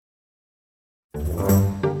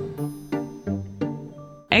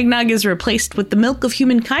Eggnog is replaced with the milk of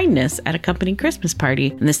human kindness at a company Christmas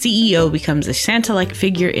party, and the CEO becomes a Santa-like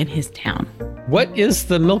figure in his town. What is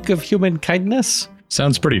the milk of human kindness?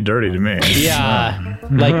 Sounds pretty dirty to me. Yeah,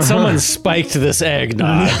 like someone spiked this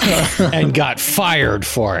eggnog and got fired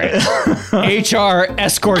for it. HR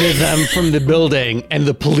escorted them from the building and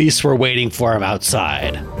the police were waiting for him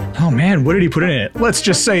outside. Oh man, what did he put in it? Let's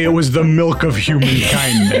just say it was the milk of human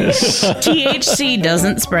kindness. THC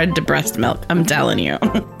doesn't spread to breast milk, I'm telling you.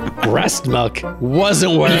 Breast milk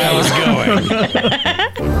wasn't where I was going.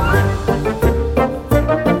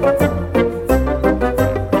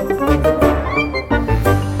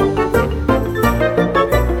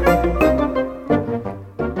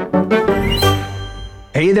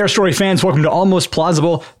 Hey there, story fans. Welcome to Almost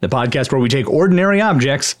Plausible, the podcast where we take ordinary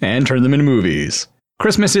objects and turn them into movies.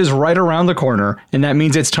 Christmas is right around the corner, and that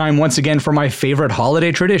means it's time once again for my favorite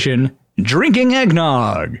holiday tradition, drinking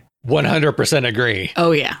eggnog. 100% agree.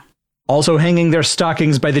 Oh, yeah. Also hanging their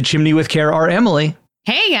stockings by the chimney with care are Emily.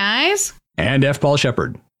 Hey, guys. And F. Paul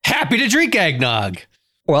Shepard. Happy to drink eggnog.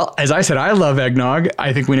 Well, as I said, I love eggnog.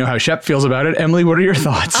 I think we know how Shep feels about it. Emily, what are your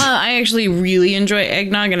thoughts? I actually really enjoy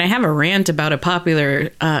eggnog, and I have a rant about a popular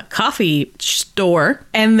coffee store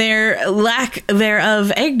and their lack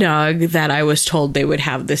thereof eggnog that I was told they would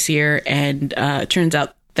have this year, and turns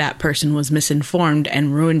out that person was misinformed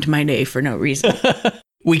and ruined my day for no reason.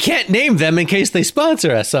 We can't name them in case they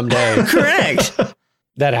sponsor us someday. Correct.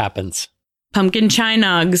 That happens. Pumpkin chai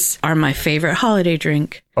nogs are my favorite holiday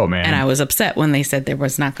drink. Oh, man. And I was upset when they said there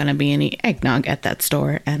was not going to be any eggnog at that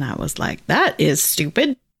store. And I was like, that is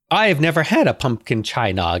stupid. I have never had a pumpkin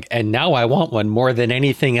chai nog, and now I want one more than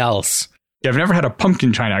anything else. Yeah, I've never had a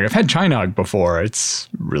pumpkin chai nog. I've had chai nog before. It's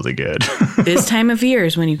really good. This time of year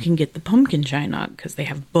is when you can get the pumpkin chai nog, because they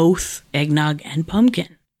have both eggnog and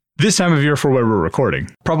pumpkin. This time of year for where we're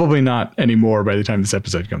recording. Probably not anymore by the time this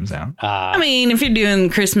episode comes out. I mean, if you're doing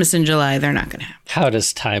Christmas in July, they're not going to have. How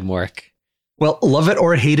does time work? Well, love it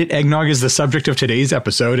or hate it, eggnog is the subject of today's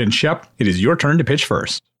episode. And Shep, it is your turn to pitch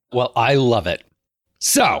first. Well, I love it.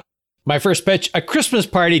 So, my first pitch, a Christmas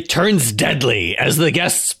party turns deadly as the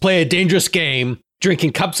guests play a dangerous game,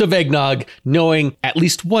 drinking cups of eggnog, knowing at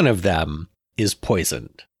least one of them is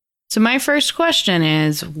poisoned. So my first question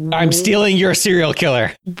is... I'm stealing your serial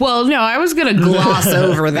killer. Well, no, I was going to gloss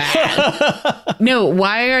over that. No,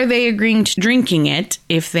 why are they agreeing to drinking it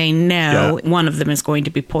if they know one of them is going to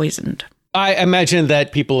be poisoned? I imagine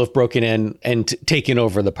that people have broken in and taken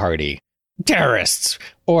over the party. Terrorists.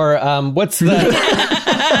 Or what's that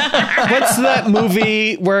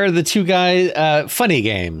movie where the two guys... Funny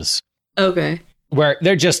Games. Okay. Where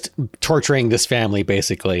they're just torturing this family,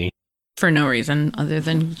 basically. For no reason other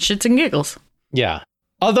than shits and giggles. Yeah.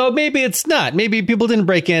 Although maybe it's not. Maybe people didn't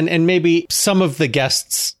break in, and maybe some of the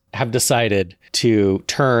guests have decided to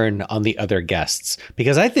turn on the other guests.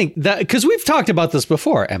 Because I think that, because we've talked about this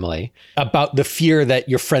before, Emily, about the fear that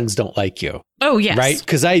your friends don't like you. Oh, yes. Right?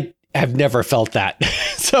 Because I have never felt that.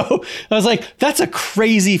 So I was like, that's a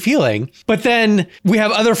crazy feeling. But then we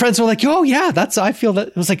have other friends who are like, oh, yeah, I feel that.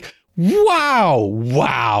 I was like,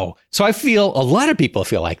 wow. So I feel a lot of people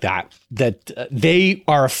feel like that they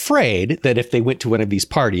are afraid that if they went to one of these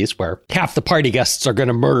parties where half the party guests are going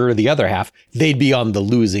to murder the other half, they'd be on the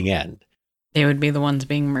losing end. They would be the ones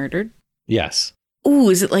being murdered? Yes. Ooh,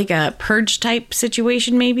 is it like a purge type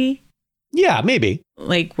situation, maybe? Yeah, maybe.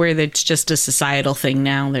 Like where it's just a societal thing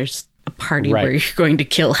now. There's a party where you're going to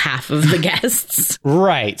kill half of the guests.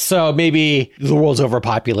 Right. So maybe the world's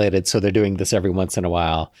overpopulated, so they're doing this every once in a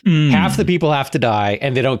while. Half the people have to die,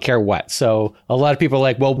 and they don't care what. So a lot of people are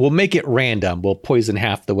like, well, we'll make it random. We'll poison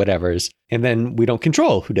half the whatevers, and then we don't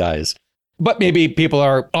control who dies. But maybe people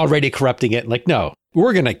are already corrupting it. Like, no,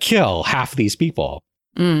 we're going to kill half these people.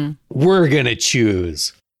 We're going to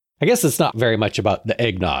choose. I guess it's not very much about the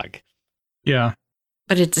eggnog. Yeah.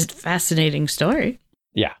 But it's a fascinating story.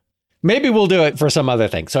 Yeah. Maybe we'll do it for some other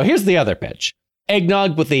thing. So here's the other pitch.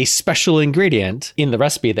 Eggnog with a special ingredient in the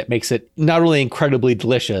recipe that makes it not only incredibly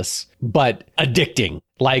delicious, but addicting,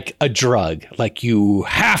 like a drug. Like you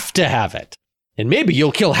have to have it. And maybe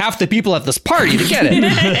you'll kill half the people at this party to get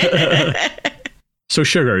it. So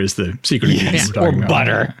sugar is the secret ingredient. Or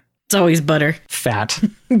butter. It's always butter. Fat.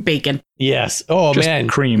 Bacon. Yes. Oh, just man.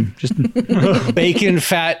 Cream. Just bacon,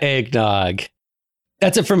 fat, eggnog.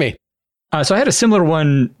 That's it for me. So I had a similar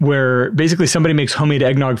one where basically somebody makes homemade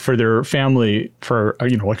eggnog for their family for,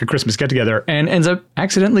 like a Christmas get together and ends up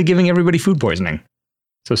accidentally giving everybody food poisoning.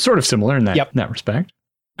 So sort of similar in that respect.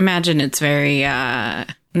 Imagine it's very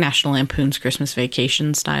National Lampoon's Christmas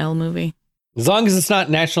Vacation style movie. As long as it's not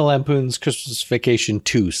National Lampoon's Christmas Vacation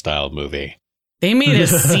 2 style movie. They made a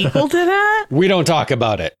sequel to that? We don't talk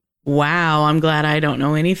about it. Wow, I'm glad I don't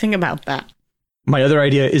know anything about that. My other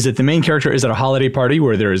idea is that the main character is at a holiday party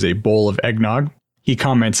where there is a bowl of eggnog. He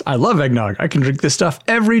comments, "I love eggnog. I can drink this stuff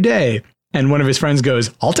every day." And one of his friends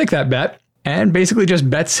goes, "I'll take that bet." And basically just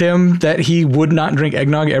bets him that he would not drink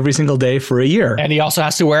eggnog every single day for a year. And he also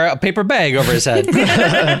has to wear a paper bag over his head.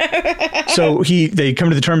 So they come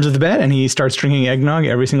to the terms of the bet, and he starts drinking eggnog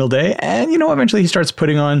every single day. And, eventually he starts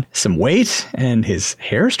putting on some weight, and his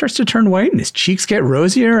hair starts to turn white, and his cheeks get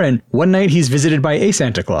rosier. And one night he's visited by a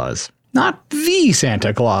Santa Claus. Not the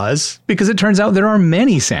Santa Claus, because it turns out there are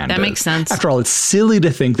many Santas. That makes sense. After all, it's silly to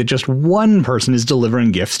think that just one person is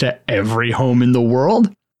delivering gifts to every home in the world.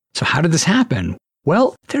 So how did this happen?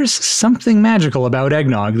 Well, there's something magical about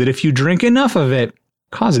eggnog that if you drink enough of it,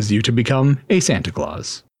 causes you to become a Santa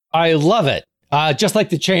Claus. I love it. Just like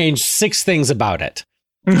to change 6 things about it.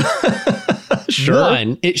 Sure.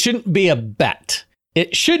 1, it shouldn't be a bet.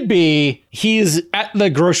 It should be he's at the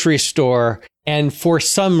grocery store and for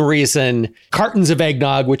some reason, cartons of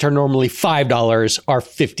eggnog, which are normally $5, are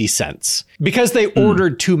 50 cents. Because they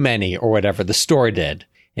ordered too many or whatever, the store did.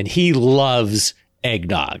 And he loves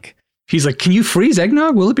eggnog. He's like, "Can you freeze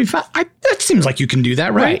eggnog? Will it be fine?" That seems like you can do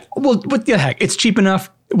that, right? Well, what the heck? It's cheap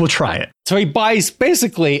enough. We'll try it. So he buys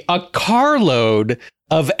basically a carload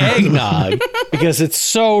of eggnog because it's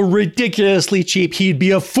so ridiculously cheap. He'd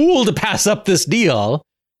be a fool to pass up this deal.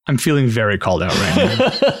 I'm feeling very called out right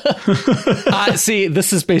now. See,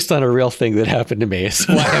 this is based on a real thing that happened to me. That's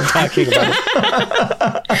why I'm talking about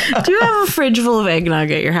it. Do you have a fridge full of eggnog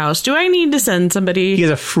at your house? Do I need to send somebody? He has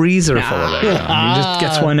a freezer full of eggnog. He just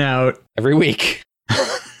gets one out every week.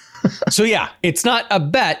 So yeah, it's not a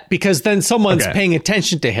bet because then someone's paying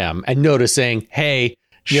attention to him and noticing, hey,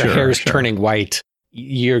 your hair's turning white.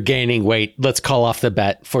 You're gaining weight. Let's call off the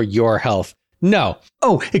bet for your health. No.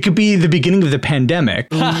 Oh, it could be the beginning of the pandemic.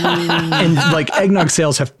 And eggnog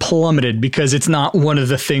sales have plummeted because it's not one of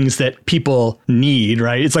the things that people need,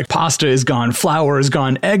 right? It's like pasta is gone, flour is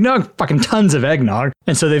gone, eggnog, fucking tons of eggnog.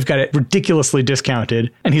 And so they've got it ridiculously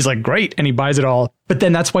discounted. And he's like, great. And he buys it all. But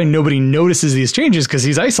then that's why nobody notices these changes because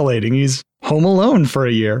he's isolating. He's home alone for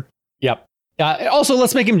a year. Yep. Also,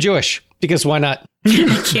 let's make him Jewish because why not?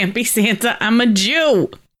 I can't be Santa. I'm a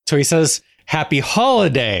Jew. So he says, "Happy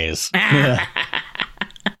holidays."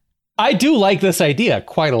 I do like this idea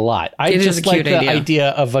quite a lot. I just like the idea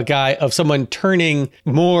of someone turning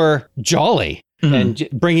more jolly and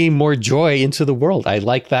bringing more joy into the world. I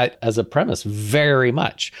like that as a premise very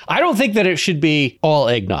much. I don't think that it should be all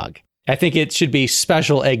eggnog. I think it should be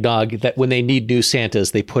special eggnog that when they need new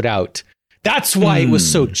Santas, they put out. That's why it was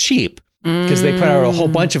so cheap, because they put out a whole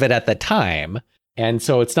bunch of it at the time. And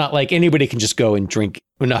so it's not like anybody can just go and drink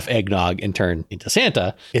enough eggnog and turn into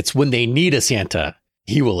Santa. It's when they need a Santa,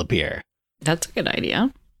 he will appear. That's a good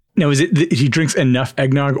idea. Now, is it that he drinks enough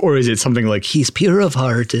eggnog, or is it something like he's pure of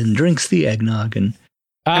heart and drinks the eggnog? And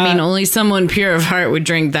I mean, only someone pure of heart would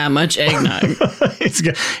drink that much eggnog.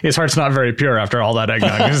 His heart's not very pure after all that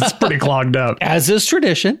eggnog. It's pretty clogged up. As is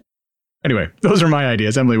tradition. Anyway, those are my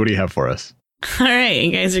ideas. Emily, what do you have for us? All right,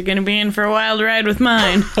 you guys are going to be in for a wild ride with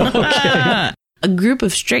mine. Okay. A group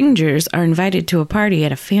of strangers are invited to a party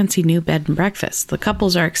at a fancy new bed and breakfast. The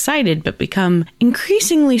couples are excited but become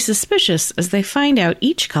increasingly suspicious as they find out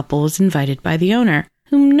each couple was invited by the owner,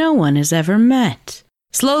 whom no one has ever met.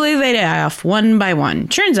 Slowly they die off one by one.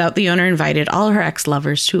 Turns out the owner invited all her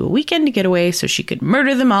ex-lovers to a weekend getaway so she could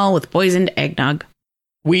murder them all with poisoned eggnog.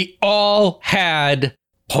 We all had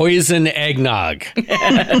poison eggnog.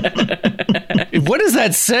 What does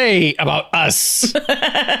that say about us?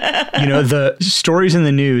 The stories in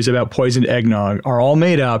the news about poisoned eggnog are all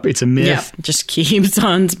made up. It's a myth. Yeah, just keeps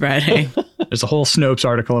on spreading. There's a whole Snopes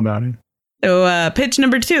article about it. So pitch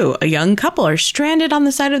number 2. A young couple are stranded on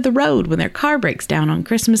the side of the road when their car breaks down on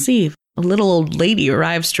Christmas Eve. A little old lady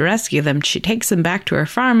arrives to rescue them. She takes them back to her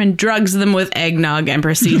farm and drugs them with eggnog and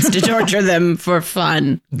proceeds to torture them for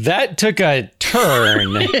fun. That took a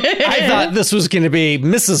turn. I thought this was going to be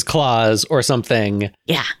Mrs. Claus or something.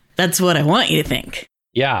 Yeah, that's what I want you to think.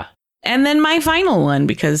 Yeah. And then my final one,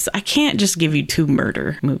 because I can't just give you 2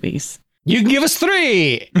 murder movies. You can give us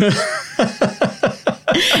 3.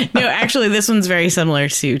 No, actually, this one's very similar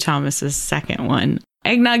to Thomas's second one.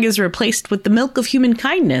 Eggnog is replaced with the milk of human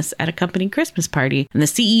kindness at a company Christmas party, and the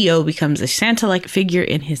CEO becomes a Santa-like figure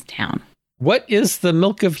in his town. What is the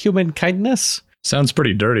milk of human kindness? Sounds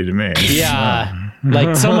pretty dirty to me. Yeah.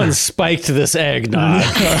 Like someone spiked this eggnog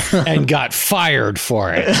and got fired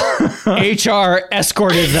for it. HR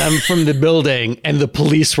escorted them from the building and the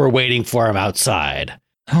police were waiting for him outside.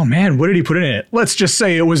 Oh man, what did he put in it? Let's just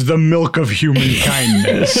say it was the milk of human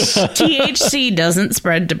kindness. THC doesn't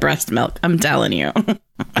spread to breast milk, I'm telling you.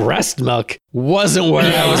 Breast milk wasn't where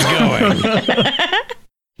I was going.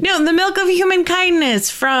 No, the milk of human kindness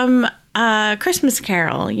from Christmas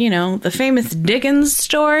Carol. You know, the famous Dickens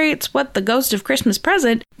story. It's what the ghost of Christmas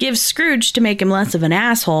Present gives Scrooge to make him less of an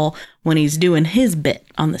asshole when he's doing his bit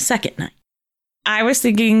on the second night. I was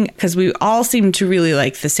thinking, because we all seem to really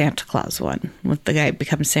like the Santa Claus one, with the guy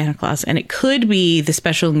becomes Santa Claus, and it could be the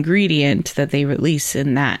special ingredient that they release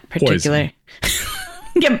in that particular...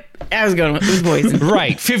 Yep, I was going with it was poison.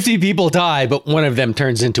 Right, 50 people die, but one of them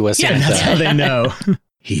turns into a Santa. Yeah, that's how they know.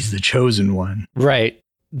 He's the chosen one. Right.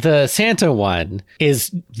 The Santa one is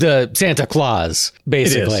the Santa Claus,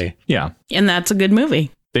 basically. Yeah. And that's a good movie.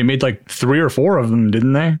 They made like 3 or 4 of them,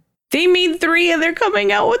 didn't they? They made 3 and they're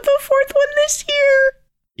coming out with the 4th one this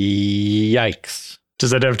year. Yikes.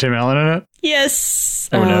 Does that have Tim Allen in it? Yes.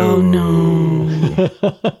 Oh, no.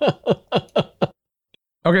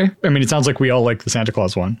 Okay. I mean, it sounds like we all like the Santa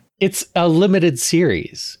Claus one. It's a limited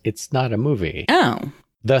series. It's not a movie. Oh.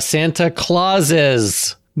 The Santa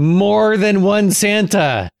Clauses. More than one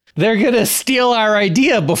Santa. They're going to steal our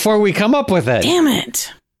idea before we come up with it. Damn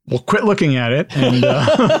it. Well, quit looking at it. And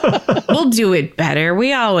we'll do it better.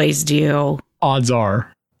 We always do. Odds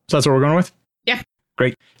are. So that's what we're going with? Yeah.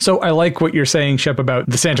 Great. So I like what you're saying, Shep, about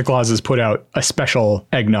the Santa Clauses put out a special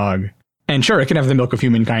eggnog. And sure, it can have the milk of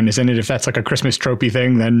human kindness in it. If that's like a Christmas tropey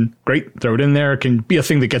thing, then great, throw it in there. It can be a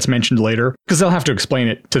thing that gets mentioned later because they'll have to explain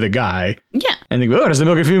it to the guy. Yeah. And they go, oh, it's the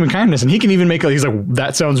milk of human kindness. And he can even make he's like,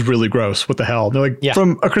 that sounds really gross. What the hell? And they're like, yeah.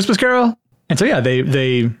 From A Christmas Carol? And so, yeah,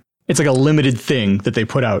 they it's like a limited thing that they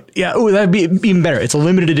put out. Yeah, oh, that'd be even better. It's a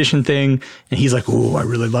limited edition thing. And he's like, oh, I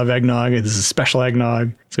really love eggnog. This is special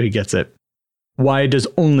eggnog. So he gets it. Why does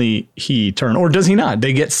only he turn? Or does he not?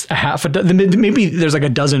 They get a half a dozen. Maybe there's like a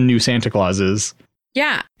dozen new Santa Clauses.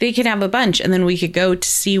 Yeah, they could have a bunch. And then we could go to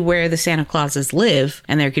see where the Santa Clauses live.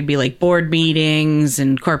 And there could be like board meetings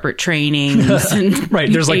and corporate trainings. And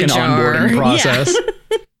right. There's like HR. An onboarding process.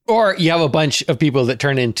 Yeah. Or you have a bunch of people that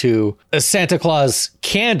turn into Santa Claus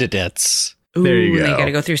candidates. Ooh, there you go. They got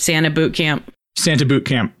to go through Santa boot camp. Santa boot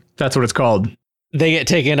camp. That's what it's called. They get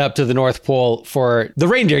taken up to the North Pole for the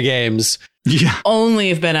reindeer games. Yeah. Only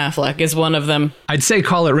if Ben Affleck is one of them. I'd say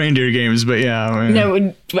call it reindeer games, but yeah. I mean,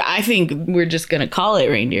 No, I think we're just going to call it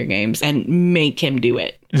reindeer games and make him do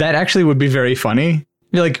it. That actually would be very funny.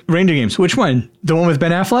 You're like, reindeer games. Which one? The one with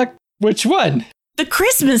Ben Affleck? Which one? The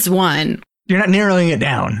Christmas one. You're not narrowing it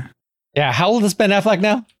down. Yeah. How old is Ben Affleck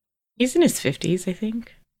now? He's in his 50s, I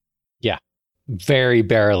think. Yeah. Very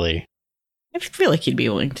barely. I feel like he'd be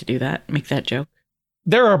willing to do that, make that joke.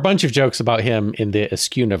 There are a bunch of jokes about him in the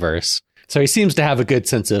Askew-niverse. So he seems to have a good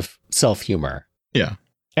sense of self-humor. Yeah.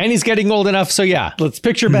 And he's getting old enough. So yeah, let's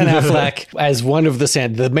picture Ben Affleck as one of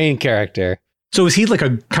the main character. So is he like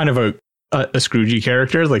a kind of a Scroogey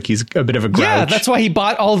character? Like he's a bit of a grouch? Yeah, that's why he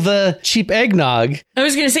bought all the cheap eggnog. I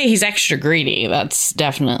was going to say he's extra greedy. That's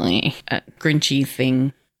definitely a Grinchy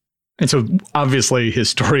thing. And so obviously his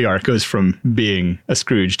story arc goes from being a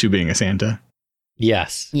Scrooge to being a Santa.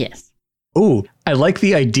 Yes. Yes. Oh, I like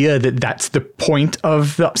the idea that that's the point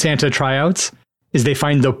of the Santa tryouts is they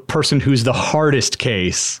find the person who's the hardest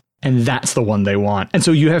case and that's the one they want. And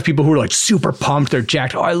so you have people who are like super pumped. They're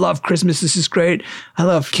jacked. Oh, I love Christmas. This is great. I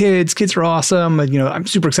love kids. Kids are awesome. And, I'm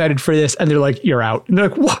super excited for this. And they're like, you're out. And they're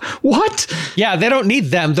like, what? Yeah, they don't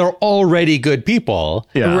need them. They're already good people.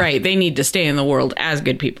 Yeah. Right. They need to stay in the world as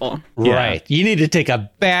good people. Right. You need to take a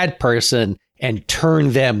bad person and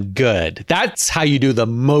turn them good. That's how you do the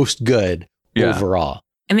most good overall.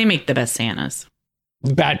 And they make the best Santas.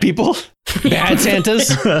 Bad people? Bad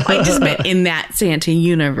Santas? I just meant in that Santa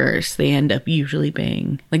universe, they end up usually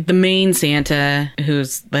being like the main Santa,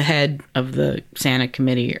 who's the head of the Santa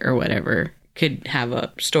committee or whatever, could have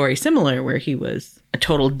a story similar where he was a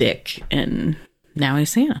total dick and now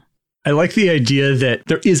he's Santa. I like the idea that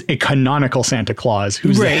there is a canonical Santa Claus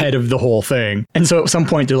who's the head of the whole thing. And so at some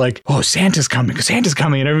point they're like, oh, Santa's coming.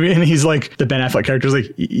 And he's like, the Ben Affleck character's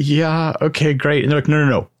like, yeah, okay, great. And they're like,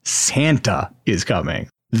 no. Santa is coming.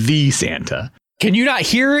 The Santa. Can you not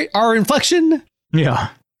hear our inflection? Yeah.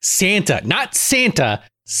 Santa, not Santa,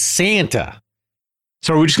 Santa.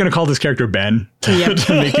 So are we just going to call this character Ben to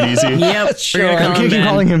make it easy? Yep, sure. We can't keep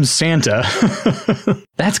calling him Santa.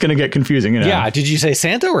 That's going to get confusing. Yeah, did you say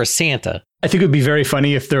Santa or Santa? I think it would be very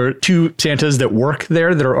funny if there are 2 Santas that work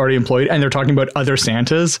there that are already employed and they're talking about other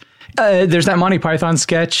Santas. There's that Monty Python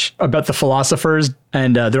sketch about the philosophers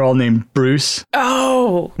and they're all named Bruce.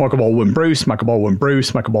 Oh. Michael Baldwin Bruce, Michael Baldwin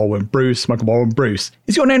Bruce, Michael Baldwin Bruce, Michael Baldwin Bruce.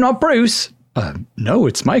 Is your name not Bruce? No,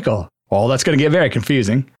 it's Michael. Well, that's going to get very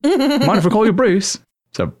confusing. Mind if we call you Bruce?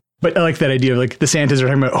 So, but I like that idea of like the Santas are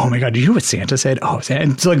talking about, oh my God, do you know what Santa said? Oh,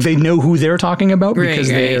 and so like they know who they're talking about because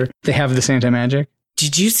they have the Santa magic.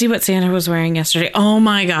 Did you see what Santa was wearing yesterday? Oh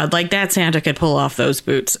my God, like that Santa could pull off those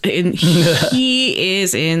boots. And he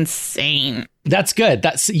is insane. That's good.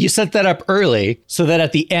 You set that up early so that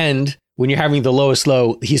at the end, when you're having the lowest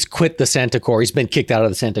low, he's quit the Santa Corps. He's been kicked out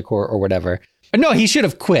of the Santa Corps or whatever. No, he should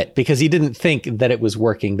have quit because he didn't think that it was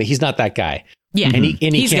working, but he's not that guy. Yeah. And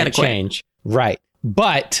he can't quit. change. Right.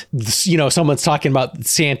 But, you know, someone's talking about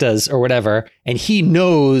Santas or whatever, and he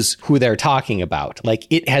knows who they're talking about. Like,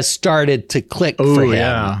 it has started to click for him.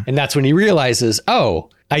 Yeah. And that's when he realizes,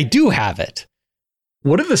 oh, I do have it.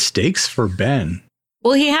 What are the stakes for Ben?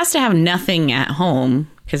 Well, he has to have nothing at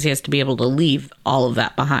home because he has to be able to leave all of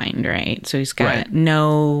that behind, right? So he's got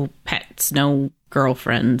no pets, no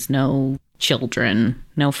girlfriends, no children,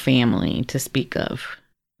 no family to speak of.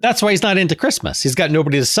 That's why he's not into Christmas. He's got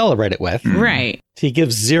nobody to celebrate it with. Right. He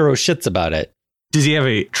gives zero shits about it. Does he have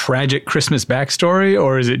a tragic Christmas backstory,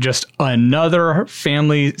 or is it just another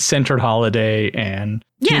family-centered holiday and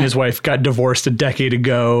he and his wife got divorced a decade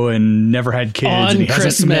ago and never had kids on and he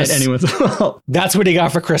Christmas. Hasn't met anyone? That's what he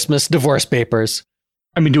got for Christmas, divorce papers.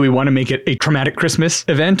 I mean, do we want to make it a traumatic Christmas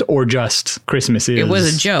event or just Christmas is? It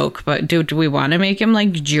was a joke, but do we want to make him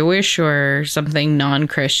like Jewish or something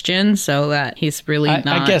non-Christian so that he's really not?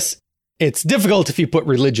 I guess it's difficult if you put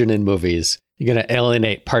religion in movies. You're going to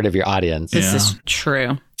alienate part of your audience. This is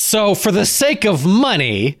true. So for the sake of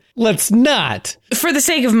money, let's not. For the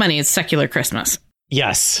sake of money, it's secular Christmas.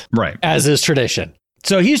 Yes. Right. As is tradition.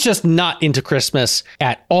 So he's just not into Christmas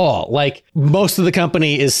at all. Like most of the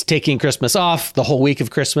company is taking Christmas off the whole week of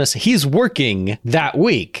Christmas. He's working that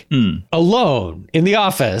week alone in the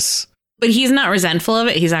office. But he's not resentful of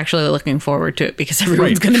it. He's actually looking forward to it because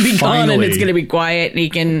everyone's going to be gone and it's going to be quiet and he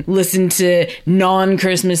can listen to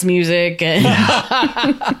non-Christmas music. And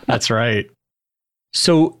That's right.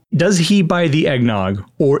 So does he buy the eggnog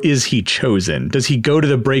or is he chosen? Does he go to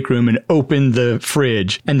the break room and open the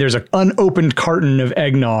fridge and there's an unopened carton of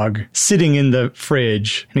eggnog sitting in the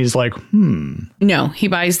fridge and he's like, No, he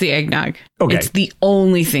buys the eggnog. Okay. It's the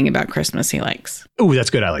only thing about Christmas he likes. Oh, that's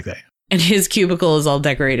good. I like that. And his cubicle is all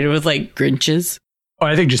decorated with like Grinches. Oh,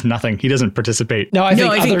 I think just nothing. He doesn't participate. No, I think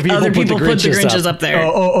other people put the Grinches up there.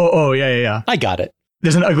 Oh, yeah. I got it.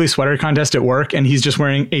 There's an ugly sweater contest at work, and he's just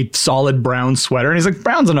wearing a solid brown sweater. And he's like,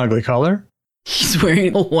 brown's an ugly color. He's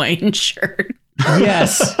wearing a Hawaiian shirt.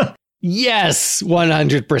 Yes. Yes,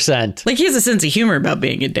 100%. Like, he has a sense of humor about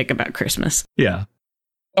being a dick about Christmas. Yeah.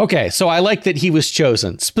 Okay, so I like that he was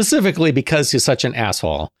chosen, specifically because he's such an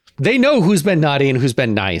asshole. They know who's been naughty and who's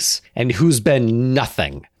been nice, and who's been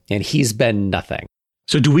nothing. And he's been nothing.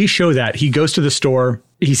 So do we show that? He goes to the store,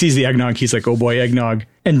 he sees the eggnog, he's like, oh boy, eggnog.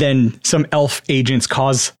 And then some elf agents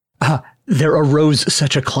cause, there arose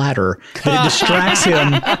such a clatter that it distracts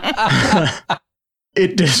him.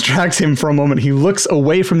 It distracts him for a moment. He looks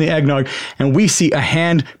away from the eggnog and we see a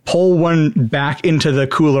hand pull one back into the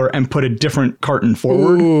cooler and put a different carton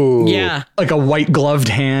forward. Ooh. Yeah. Like a white gloved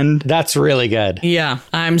hand. That's really good. Yeah,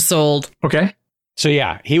 I'm sold. Okay. So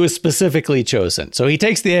yeah, he was specifically chosen. So he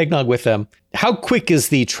takes the eggnog with him. How quick is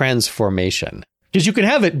the transformation? Because you can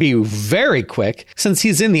have it be very quick. Since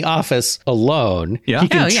he's in the office alone, he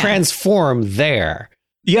can transform there.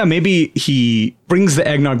 Yeah, maybe he brings the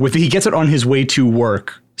eggnog with him. He gets it on his way to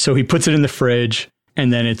work. So he puts it in the fridge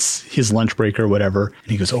and then it's his lunch break or whatever.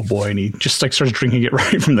 And he goes, oh boy. And he just like starts drinking it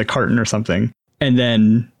right from the carton or something. And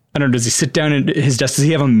then I don't know, does he sit down at his desk? Does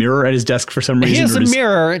he have a mirror at his desk for some reason? He has a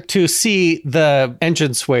mirror to see the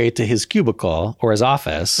entranceway to his cubicle or his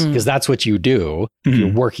office, because that's what you do if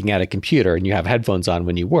you're working at a computer and you have headphones on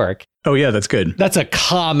when you work. Oh, yeah, that's good. That's a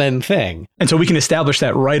common thing. And so we can establish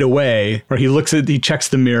that right away, where he checks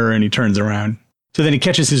the mirror and he turns around. So then he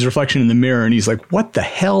catches his reflection in the mirror and he's like, what the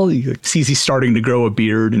hell? He sees he's starting to grow a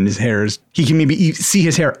beard and his hair's, he can maybe see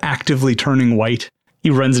his hair actively turning white. He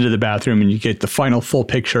runs into the bathroom and you get the final full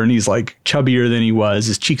picture and he's like chubbier than he was.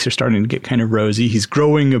 His cheeks are starting to get kind of rosy. He's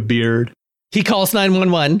growing a beard. He calls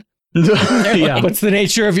 911. Yeah. What's the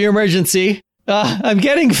nature of your emergency? I'm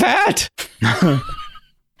getting fat.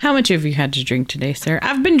 How much have you had to drink today, sir?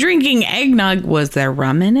 I've been drinking eggnog. Was there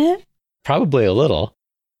rum in it? Probably a little.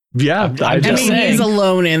 Yeah. I'm just saying. He's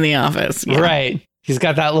alone in the office. Yeah. Right. He's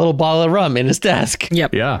got that little bottle of rum in his desk.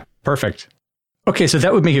 Yep. Yeah. Perfect. Okay, so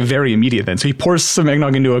that would make it very immediate then. So he pours some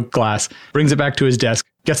eggnog into a glass, brings it back to his desk,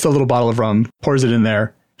 gets the little bottle of rum, pours it in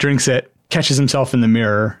there, drinks it, catches himself in the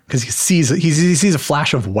mirror because he sees a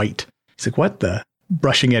flash of white. He's like, what the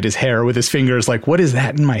brushing at his hair with his fingers, like, what is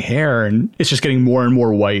that in my hair? And it's just getting more and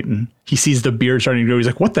more white. And he sees the beard starting to go. He's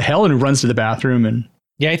like, what the hell? And he runs to the bathroom. And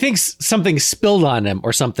yeah, I think something spilled on him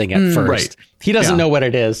or something at first. Right. He doesn't know what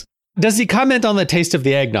it is. Does he comment on the taste of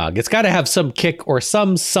the eggnog? It's got to have some kick or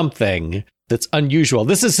something that's unusual.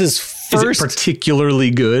 This is his first. Is it particularly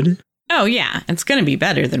good? Oh, yeah. It's going to be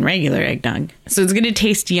better than regular eggnog. So it's going to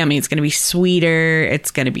taste yummy. It's going to be sweeter.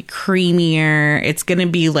 It's going to be creamier. It's going to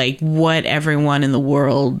be like what everyone in the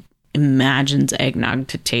world imagines eggnog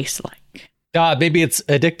to taste like. Maybe it's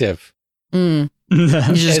addictive. You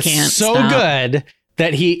just It's can't so stop. good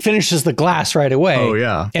that he finishes the glass right away. Oh,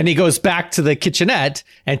 yeah. And he goes back to the kitchenette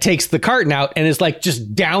and takes the carton out and is like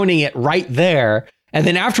just downing it right there. And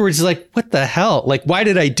then afterwards, he's like, what the hell? Like, why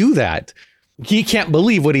did I do that? He can't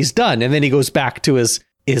believe what he's done. And then he goes back to his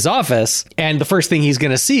office. And the first thing he's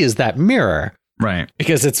going to see is that mirror. Right.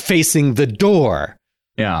 Because it's facing the door.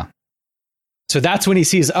 Yeah. So that's when he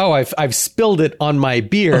sees, oh, I've spilled it on my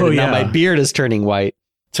beard. And now my beard is turning white.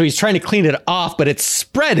 So he's trying to clean it off, but it's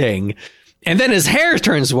spreading. And then his hair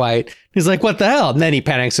turns white. He's like, what the hell? And then he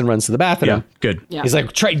panics and runs to the bathroom. Yeah. Good. Yeah. He's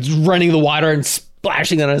like running the water and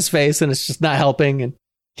splashing it on his face, and it's just not helping. And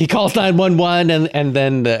he calls 911, and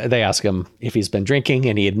then they ask him if he's been drinking,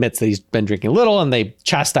 and he admits that he's been drinking a little, and they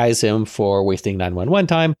chastise him for wasting 911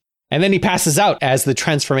 time. And then he passes out as the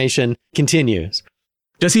transformation continues.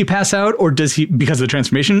 Does he pass out, or does he, because of the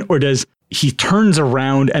transformation, or does he turns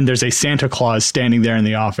around and there's a Santa Claus standing there in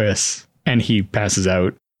the office and he passes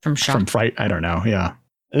out From shock. from fright? I don't know. Yeah.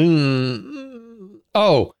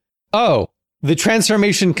 Oh, the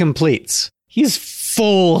transformation completes. He's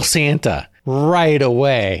full Santa right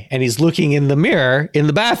away. And he's looking in the mirror in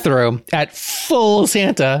the bathroom at full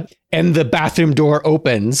Santa. And the bathroom door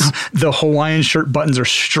opens. The Hawaiian shirt buttons are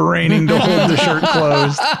straining to hold the shirt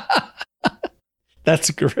closed. That's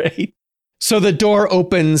great. So the door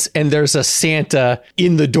opens and there's a Santa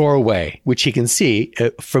in the doorway, which he can see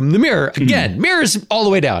from the mirror. Again, mirrors all the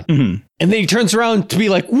way down. And then he turns around to be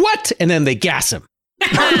like, what? And then they gas him.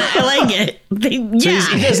 I like it.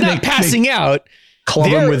 He's not passing out. Club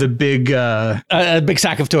him with a big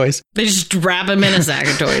sack of toys. They just wrap him in a sack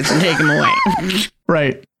of toys and take him away.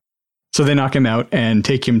 Right. So they knock him out and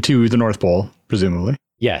take him to the North Pole, presumably.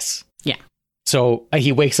 Yes. Yeah. So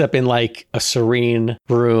he wakes up in like a serene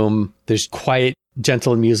room. There's quiet,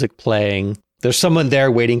 gentle music playing. There's someone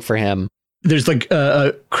there waiting for him. There's like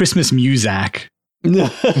a Christmas music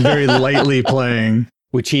very lightly playing.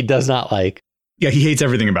 Which he does not like. Yeah, he hates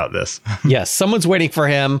everything about this. Yes, someone's waiting for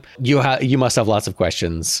him. You must have lots of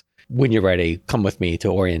questions. When you're ready, come with me to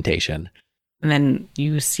orientation. And then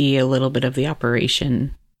you see a little bit of the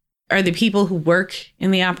operation. Are the people who work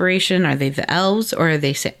in the operation, are they the elves or are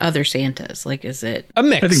they other Santas? Like, is it A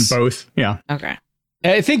mix. I think both. Yeah. okay?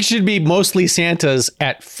 I think it should be mostly Santas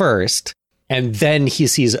at first, and then he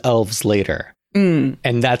sees elves later. And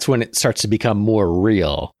that's when it starts to become more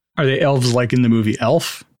real. Are they elves like in the movie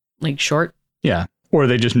Elf? Like short? Yeah. Or are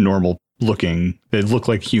they just normal looking? They look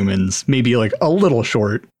like humans, maybe like a little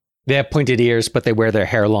short. They have pointed ears, but they wear their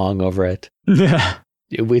hair long over it. Yeah.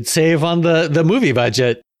 It would save on the movie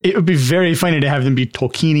budget. It would be very funny to have them be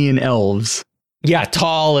Tolkienian elves. Yeah,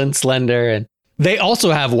 tall and slender. And they also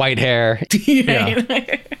have white hair. Yeah.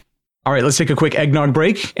 All right, let's take a quick eggnog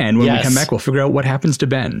break. And when we come back, we'll figure out what happens to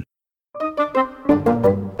Ben.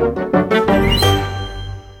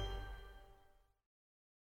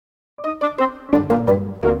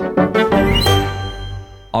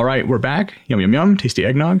 All right, we're back. Yum, yum, yum. Tasty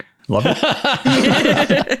eggnog. Love it.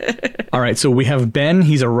 All right, so we have Ben.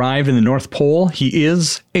 He's arrived in the North Pole. He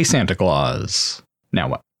is a Santa Claus. Now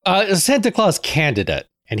what? A Santa Claus candidate.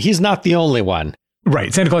 And he's not the only one.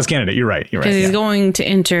 Right, Santa Claus candidate. You're right. Because he's going to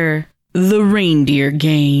enter the reindeer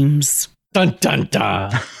games. Dun, dun,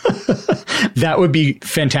 dun. That would be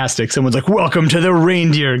fantastic. Someone's like, welcome to the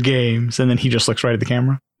reindeer games. And then he just looks right at the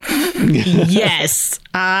camera. Yes.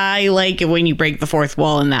 I like it when you break the fourth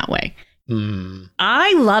wall in that way.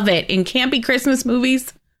 I love it. In campy Christmas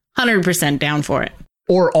movies, 100% down for it.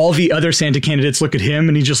 Or all the other Santa candidates look at him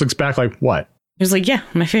and he just looks back like, what? He was like, yeah,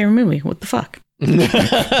 my favorite movie. What the fuck?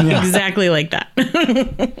 Exactly like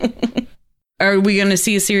that. Are we going to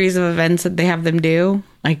see a series of events that they have them do?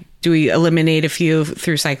 Like, do we eliminate a few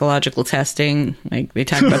through psychological testing? Like, they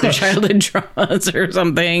talk about their childhood traumas or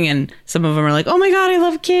something, and some of them are like, oh my God, I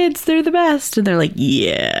love kids. They're the best. And they're like,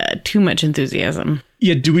 yeah, too much enthusiasm.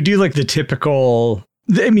 Yeah, do we do like the typical...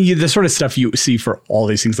 I mean, the sort of stuff you see for all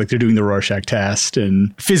these things, like they're doing the Rorschach test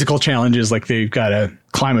and physical challenges, like they've got to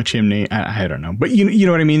climb a chimney. I don't know. But you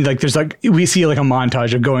know what I mean? Like there's like, we see like a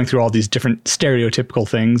montage of going through all these different stereotypical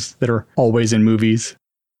things that are always in movies.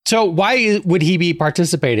 So why would he be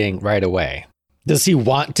participating right away? Does he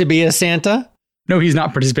want to be a Santa? No, he's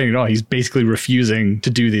not participating at all. He's basically refusing to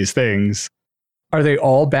do these things. Are they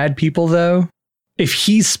all bad people, though? If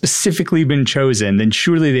he's specifically been chosen, then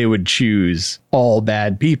surely they would choose all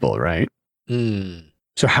bad people, right?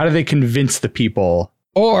 So how do they convince the people?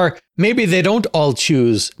 Or maybe they don't all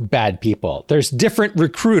choose bad people. There's different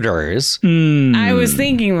recruiters. I was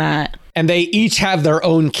thinking that. And they each have their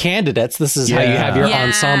own candidates. This is how you have your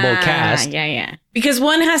ensemble cast. Yeah. Because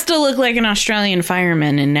one has to look like an Australian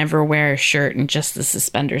fireman and never wear a shirt and just the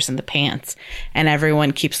suspenders and the pants. And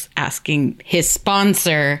everyone keeps asking his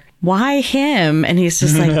sponsor, why him? And he's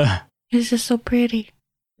just like, he's just so pretty.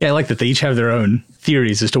 Yeah, I like that they each have their own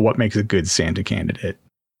theories as to what makes a good Santa candidate.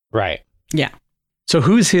 Right. Yeah. So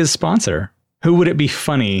who's his sponsor? Who would it be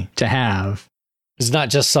funny to have? It's not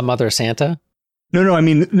just some other Santa? No, I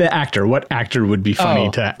mean the actor. What actor would be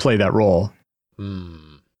funny to play that role?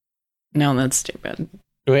 No, that's stupid.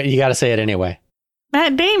 Wait, you got to say it anyway.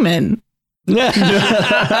 Matt Damon. How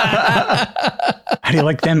do you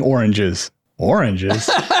like them oranges? Oranges?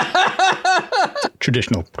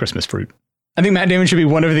 Traditional Christmas fruit. I think Matt Damon should be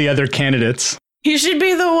one of the other candidates. He should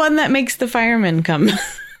be the one that makes the firemen come.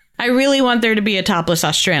 I really want there to be a topless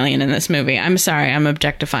Australian in this movie. I'm sorry, I'm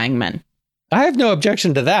objectifying men. I have no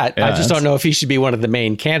objection to that. Yeah, I just don't know if he should be one of the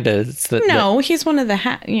main candidates. He's one of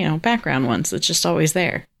the background ones that's just always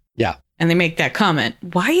there. Yeah. And they make that comment,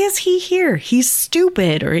 why is he here? He's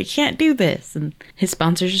stupid or he can't do this. And his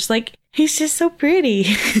sponsor's just like, he's just so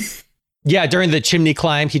pretty. Yeah, during the chimney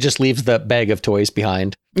climb, he just leaves the bag of toys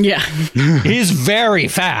behind. Yeah. He's very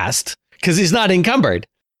fast because he's not encumbered.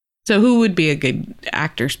 So who would be a good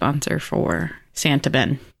actor sponsor for Santa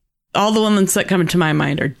Ben? All the ones that come to my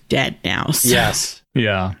mind are dead now. So. Yes.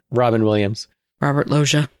 Yeah. Robin Williams. Robert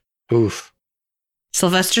Loggia. Oof.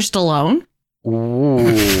 Sylvester Stallone.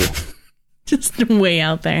 Ooh. Just way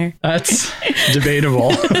out there. That's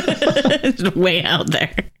debatable. Just way out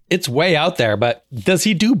there. It's way out there, but does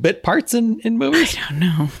he do bit parts in movies? I don't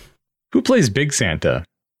know. Who plays Big Santa?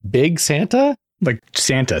 Big Santa? Like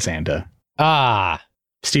Santa. Ah.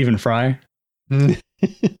 Stephen Fry?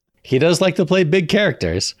 He does like to play big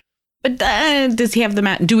characters. But does he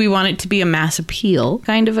have do we want it to be a mass appeal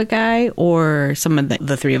kind of a guy, or someone that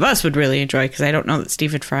the three of us would really enjoy? Because I don't know that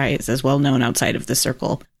Stephen Fry is as well known outside of the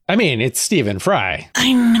circle. I mean, it's Stephen Fry.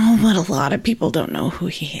 I know, but a lot of people don't know who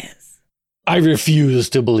he is. I refuse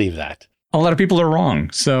to believe that. A lot of people are wrong,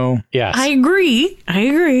 so... Yes. I agree.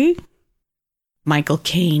 Michael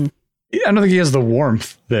Caine. I don't think he has the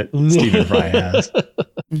warmth that Stephen Fry has.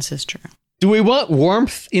 This is true. Do we want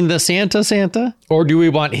warmth in the Santa? Or do we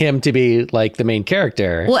want him to be like the main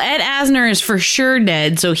character? Well, Ed Asner is for sure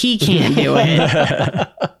dead, so he can't do it.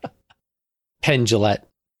 Penn Jillette.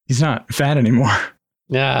 He's not fat anymore.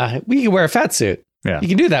 Nah, we can wear a fat suit. Yeah. You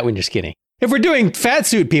can do that when you're skinny. If we're doing fat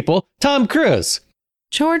suit people, Tom Cruise.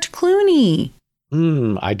 George Clooney.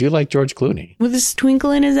 I do like George Clooney. With his twinkle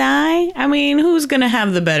in his eye? I mean, who's going to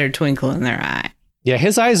have the better twinkle in their eye? Yeah,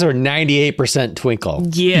 his eyes are 98% twinkle.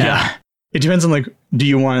 Yeah. It depends on, like, do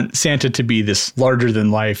you want Santa to be this larger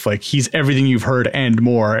than life? Like, he's everything you've heard and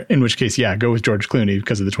more, in which case, yeah, go with George Clooney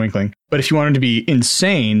because of the twinkling. But if you want him to be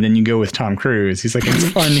insane, then you go with Tom Cruise. He's like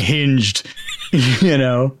an unhinged, you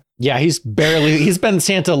know? Yeah, he's been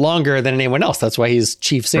Santa longer than anyone else. That's why he's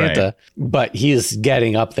Chief Santa. Right. But he's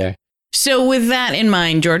getting up there. So with that in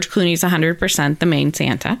mind, George Clooney's 100% the main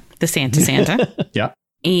Santa, the Santa. Yeah.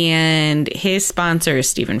 And his sponsor is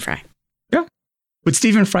Stephen Fry. Yeah. Would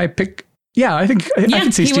Stephen Fry pick... Yeah, I think I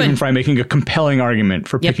can see Stephen Fry making a compelling argument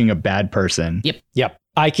for picking a bad person. Yep.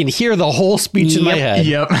 I can hear the whole speech in my head.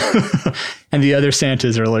 Yep. And the other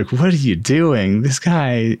Santas are like, what are you doing? This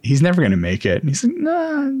guy, he's never going to make it. And he's like,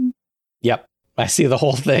 nah. Yep. I see the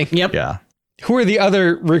whole thing. Yep. Yeah. Who are the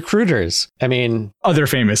other recruiters? I mean... Other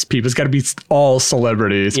famous people. It's got to be all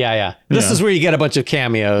celebrities. Yeah. This is where you get a bunch of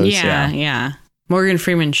cameos. Yeah. Morgan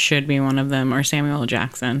Freeman should be one of them, or Samuel L.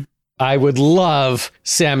 Jackson. I would love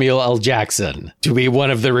Samuel L. Jackson to be one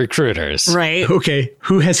of the recruiters. Right. Okay.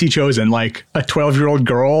 Who has he chosen? Like a 12-year-old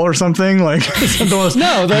girl or something? Like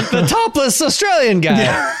the topless Australian guy.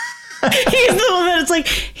 Yeah. He's the one that's like,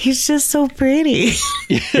 he's just so pretty.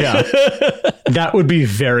 Yeah. That would be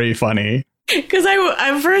very funny. Because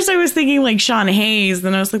at first I was thinking like Sean Hayes,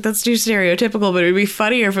 then I was like, that's too stereotypical, but it would be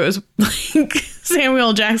funnier if it was like Samuel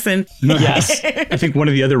L. Jackson. Yes. I think one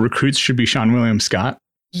of the other recruits should be Sean William Scott.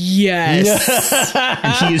 Yes.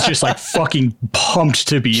 And he is just like fucking pumped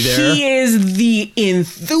to be there. He is the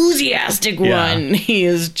enthusiastic one. He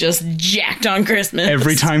is just jacked on Christmas.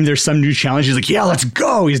 Every time there's some new challenge, he's like, yeah, let's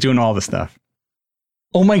go. He's doing all the stuff.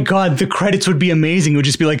 Oh my God, the credits would be amazing. It would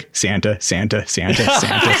just be like Santa, Santa, Santa,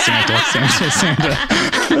 Santa, Santa, Santa,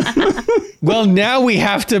 Santa. Well, now we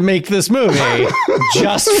have to make this movie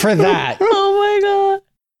just for that. Oh my God.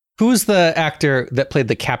 Who's the actor that played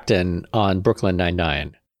the captain on Brooklyn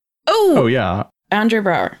Nine-Nine? Oh, yeah. Andre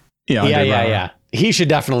Braugher. Yeah, Yeah. He should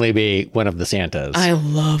definitely be one of the Santas. I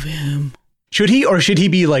love him. Should he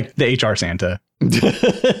be like the HR Santa?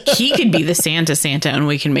 He could be the Santa, and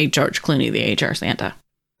we can make George Clooney the HR Santa.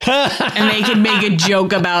 And they can make a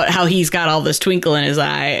joke about how he's got all this twinkle in his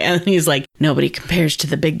eye. And he's like, nobody compares to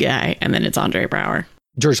the big guy. And then it's Andre Braugher.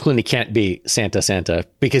 George Clooney can't be Santa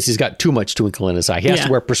because he's got too much twinkle in his eye. He has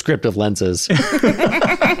to wear prescriptive lenses.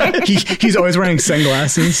 He's always wearing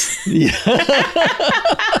sunglasses.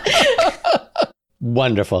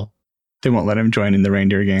 Wonderful. They won't let him join in the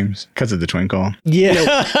reindeer games because of the twinkle. Yeah.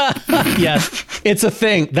 Yes. It's a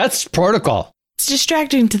thing. That's protocol. It's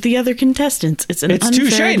distracting to the other contestants. It's an unfair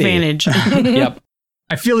too shiny. advantage. Yep.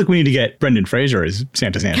 I feel like we need to get Brendan Fraser as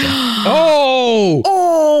Santa.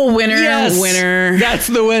 Oh, winner, yes. winner. That's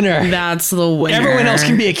the winner. That's the winner. Everyone else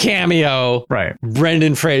can be a cameo. Right.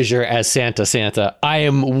 Brendan Fraser as Santa. I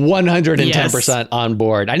am 110% on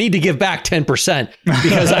board. I need to give back 10%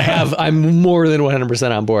 because I'm more than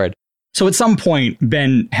 100% on board. So at some point,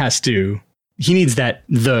 Ben he needs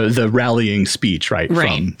the rallying speech, right?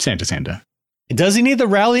 From Santa. Does he need the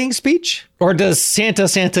rallying speech? Or does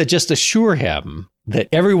Santa just assure him that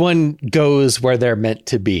everyone goes where they're meant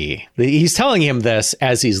to be? He's telling him this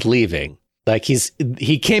as he's leaving. Like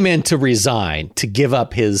he came in to resign, to give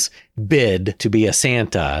up his bid to be a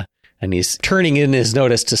Santa. And he's turning in his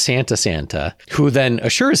notice to Santa, who then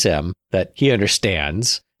assures him that he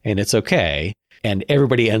understands and it's okay. And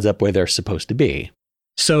everybody ends up where they're supposed to be.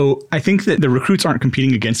 So I think that the recruits aren't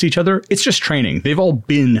competing against each other. It's just training. They've all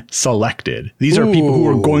been selected. These are people who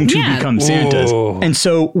are going to become Santas. And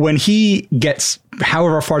so when he gets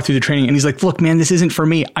however far through the training and he's like, look, man, this isn't for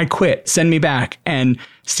me. I quit. Send me back. And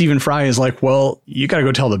Stephen Fry is like, well, you got to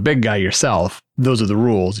go tell the big guy yourself. Those are the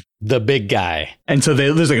rules. The big guy. And so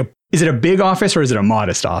there's like is it a big office or is it a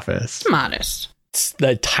modest office? Modest. It's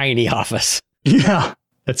the tiny office. Yeah.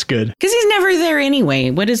 That's good. Because he's never there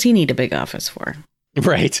anyway. What does he need a big office for?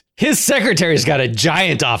 Right. His secretary's got a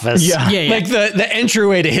giant office. Yeah. Like the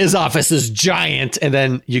entryway to his office is giant. And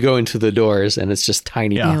then you go into the doors and it's just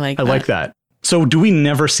tiny. Yeah, I like that. So do we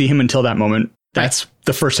never see him until that moment? That's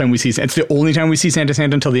the first time we see. It's the only time we see Santa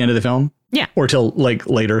until the end of the film? Yeah. Or till like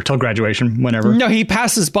later, till graduation, whenever? No, he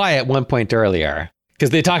passes by at one point earlier. Because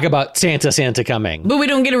they talk about Santa coming. But we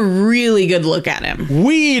don't get a really good look at him.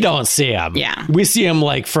 We don't see him. Yeah. We see him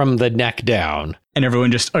like from the neck down. And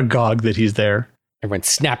everyone just agog that he's there. Everyone's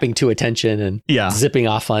snapping to attention and zipping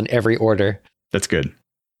off on every order. That's good.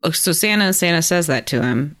 So Santa says that to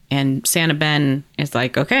him. And Santa Ben is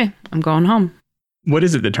like, okay, I'm going home. What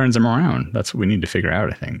is it that turns him around? That's what we need to figure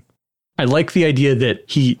out, I think. I like the idea that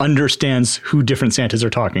he understands who different Santas are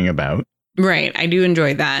talking about. Right. I do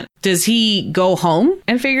enjoy that. Does he go home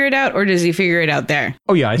and figure it out, or does he figure it out there?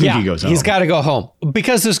 Oh, yeah, I think he goes home. He's got to go home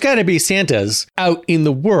because there's got to be Santas out in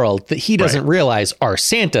the world that he doesn't realize are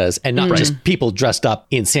Santas and not just people dressed up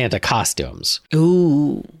in Santa costumes.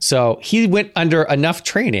 Ooh. So he went under enough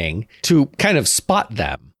training to kind of spot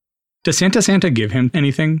them. Does Santa give him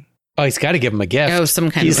anything? Oh, he's got to give him a gift. Oh,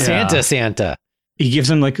 some kind He's of Santa. He gives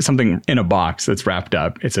him like something in a box that's wrapped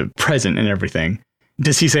up. It's a present and everything.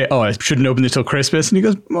 Does he say, oh, I shouldn't open this till Christmas? And he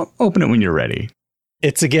goes, well, open it when you're ready.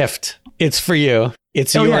 It's a gift. It's for you.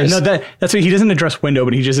 It's yours. Yeah, no, that's what he doesn't address window,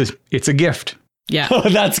 but he just says, it's a gift. Yeah. Oh,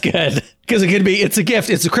 that's good. Because it could be, it's a gift.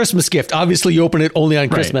 It's a Christmas gift. Obviously, you open it only on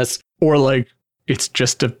Christmas. Or like, it's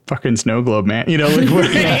just a fucking snow globe, man. You know,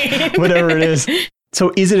 like whatever it is.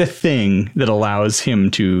 So is it a thing that allows him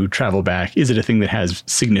to travel back? Is it a thing that has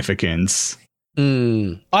significance?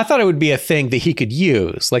 I thought it would be a thing that he could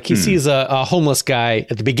use. Like he sees a homeless guy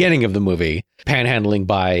at the beginning of the movie panhandling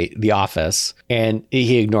by the office and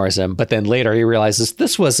he ignores him. But then later he realizes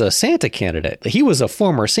this was a Santa candidate. He was a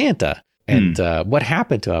former Santa. And what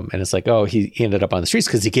happened to him? And it's like, oh, he ended up on the streets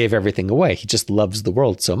because he gave everything away. He just loves the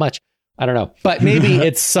world so much. I don't know. But maybe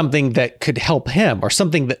it's something that could help him or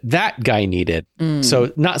something that guy needed.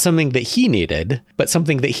 So not something that he needed, but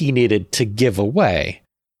something that he needed to give away.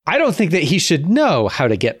 I don't think that he should know how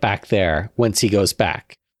to get back there once he goes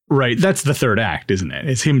back. Right. That's the third act, isn't it?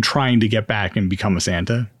 It's him trying to get back and become a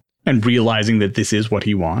Santa and realizing that this is what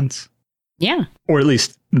he wants. Yeah. Or at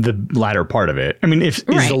least the latter part of it. I mean, is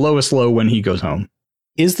the lowest low when he goes home?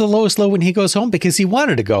 Is the lowest low when he goes home? Because he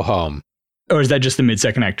wanted to go home. Or is that just the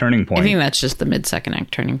mid-second act turning point? I think that's just the mid-second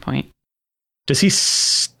act turning point. Does he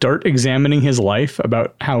start examining his life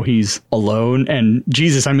about how he's alone and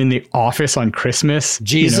Jesus, I'm in the office on Christmas?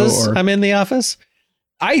 Jesus, I'm in the office.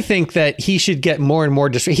 I think that he should get more and more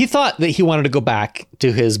distracted. He thought that he wanted to go back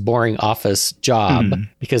to his boring office job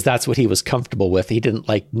because that's what he was comfortable with. He didn't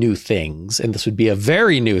like new things, and this would be a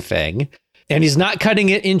very new thing. And he's not cutting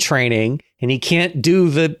it in training, and he can't do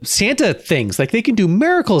the Santa things. Like, they can do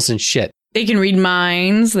miracles and shit. They can read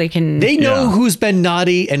minds. They know who's been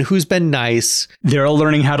naughty and who's been nice. They're all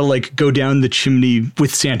learning how to like go down the chimney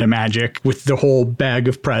with Santa magic with the whole bag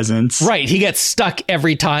of presents. Right. He gets stuck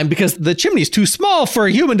every time because the chimney's too small for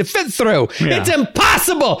a human to fit through. Yeah. It's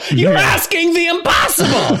impossible. You're asking the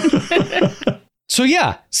impossible. So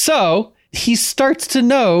he starts to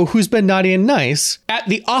know who's been naughty and nice at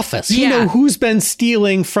the office. He knows who's been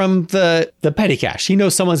stealing from the petty cash. He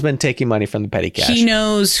knows someone's been taking money from the petty cash. He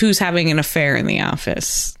knows who's having an affair in the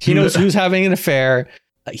office. He knows who's having an affair.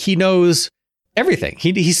 He knows everything.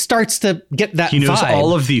 He starts to get that vibe. He knows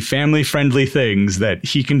all of the family-friendly things that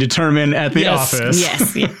he can determine at the office.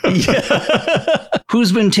 Yes. Yeah.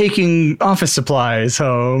 Who's been taking office supplies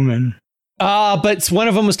home and... but one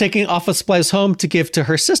of them was taking office supplies home to give to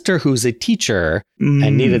her sister, who's a teacher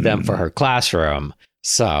and needed them for her classroom.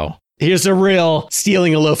 So here's a real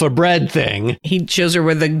stealing a loaf of bread thing. He shows her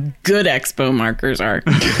where the good expo markers are.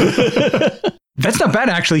 That's not bad,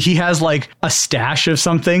 actually. He has like a stash of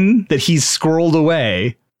something that he's squirreled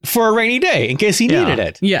away for a rainy day in case he needed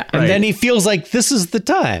it. Yeah. And then he feels like this is the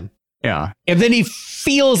time. Yeah. And then he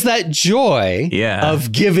feels that joy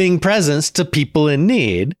of giving presents to people in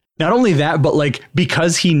need. Not only that, but like,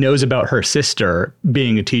 because he knows about her sister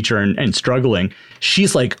being a teacher and struggling,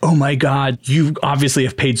 she's like, oh my God, you obviously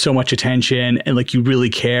have paid so much attention and like you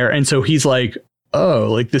really care. And so he's like, oh,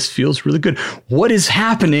 like this feels really good. What is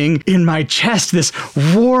happening in my chest? This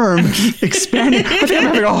warm, expanding. I think I'm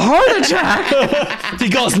having a heart attack. He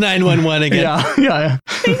calls 911 again. Yeah.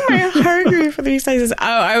 I think my heart grew for these sizes. Oh,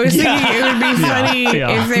 I was thinking it would be funny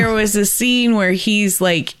if there was a scene where he's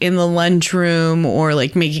like in the lunchroom or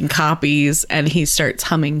like making copies and he starts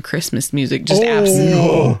humming Christmas music just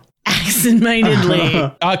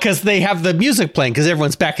absent-mindedly. Because they have the music playing because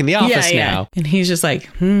everyone's back in the office now. And he's just like,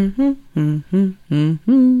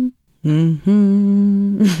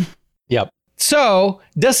 Yep. So,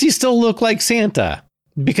 does he still look like Santa?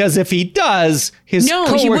 Because if he does, his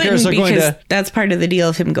coworkers are going to... that's part of the deal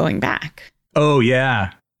of him going back. Oh,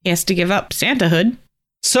 yeah. He has to give up Santahood.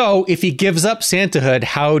 So, if he gives up Santahood,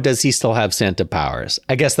 how does he still have Santa powers?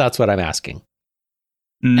 I guess that's what I'm asking.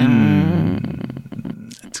 That's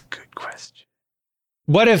a good question.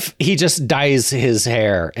 What if he just dyes his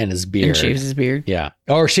hair and his beard? And shaves his beard. Yeah.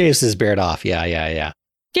 Or shaves his beard off. Yeah.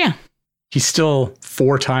 Yeah. He's still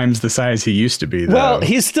 4 times the size he used to be, though. Well,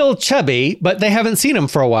 he's still chubby, but they haven't seen him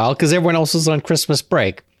for a while because everyone else is on Christmas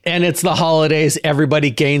break. And it's the holidays. Everybody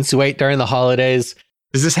gains weight during the holidays.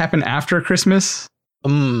 Does this happen after Christmas?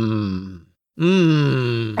 This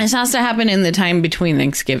has to happen in the time between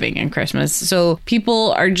Thanksgiving and Christmas. So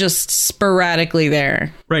people are just sporadically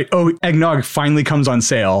there. Right. Oh, Eggnog finally comes on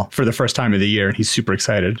sale for the first time of the year, and he's super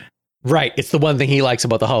excited. Right. It's the one thing he likes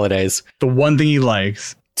about the holidays. The one thing he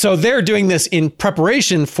likes. So they're doing this in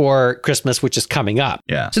preparation for Christmas, which is coming up.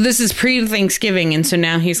 Yeah. So this is pre-Thanksgiving, and so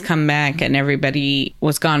now he's come back, and everybody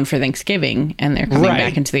was gone for Thanksgiving, and they're coming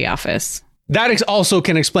back into the office. That also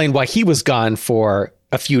can explain why he was gone for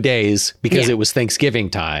a few days, because it was Thanksgiving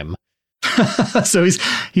time. So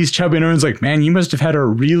he's chubby, and everyone's like, man, you must have had a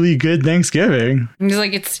really good Thanksgiving. And he's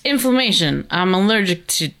like, it's inflammation. I'm allergic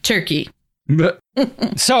to turkey.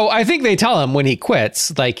 So I think they tell him when he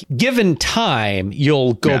quits, like, given time,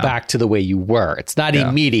 you'll go back to the way you were. It's not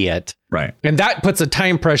immediate. Right. And that puts a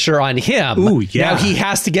time pressure on him. Ooh, yeah. Now he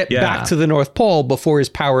has to get back to the North Pole before his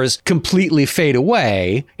powers completely fade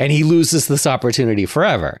away and he loses this opportunity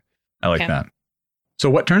forever. I like that. So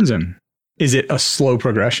what turns him? Is it a slow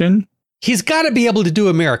progression? He's got to be able to do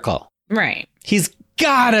a miracle. Right. He's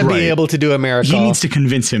got to be able to do a miracle. He needs to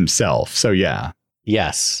convince himself. So yeah.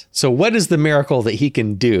 Yes. So what is the miracle that he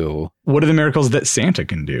can do? What are the miracles that Santa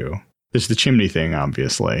can do? There's the chimney thing,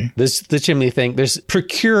 obviously. There's the chimney thing. There's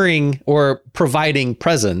procuring or providing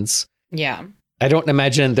presents. Yeah. I don't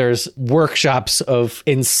imagine there's workshops of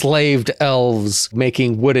enslaved elves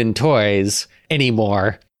making wooden toys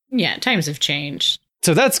anymore. Yeah, times have changed.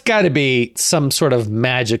 So that's got to be some sort of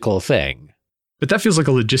magical thing. But that feels like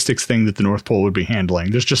a logistics thing that the North Pole would be handling.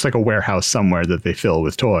 There's just like a warehouse somewhere that they fill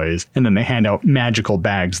with toys, and then they hand out magical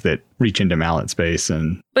bags that reach into mallet space.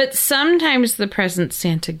 But sometimes the present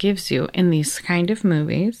Santa gives you in these kind of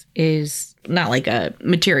movies is not like a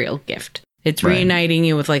material gift. It's reuniting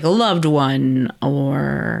you with like a loved one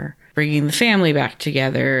or bringing the family back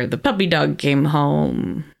together. The puppy dog came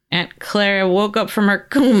home. Aunt Clara woke up from her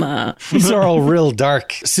coma. These are all real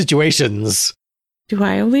dark situations. Do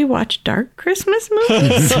I only watch dark Christmas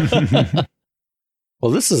movies?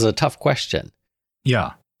 Well, this is a tough question.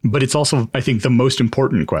 Yeah. But it's also, I think, the most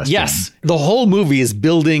important question. Yes. The whole movie is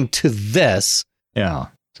building to this. Yeah.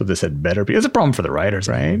 So this had better be. It's a problem for the writers,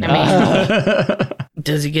 right?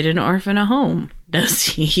 Does he get an orphan a home? Does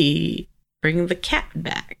he bring the cat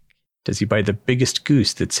back? Does he buy the biggest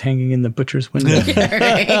goose that's hanging in the butcher's window?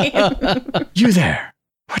 You there?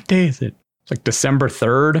 What day is it? It's like December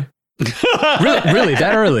 3rd. Really?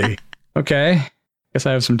 That early? Okay. Guess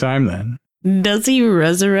I have some time then. Does he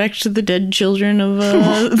resurrect the dead children of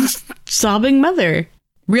a sobbing mother?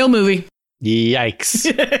 Real movie.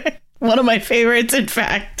 Yikes. One of my favorites, in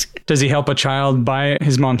fact. Does he help a child buy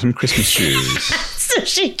his mom some Christmas shoes? So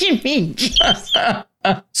she can be just...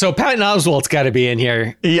 So Patton Oswalt's got to be in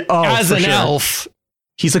here as an elf.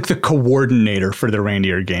 He's like the coordinator for the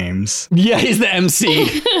reindeer games. Yeah, he's the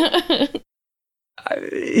MC.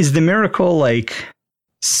 Is the miracle like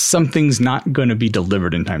something's not going to be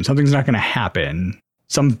delivered in time? Something's not going to happen.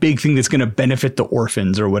 Some big thing that's going to benefit the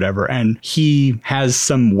orphans or whatever. And he has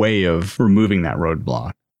some way of removing that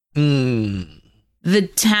roadblock. The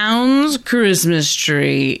town's Christmas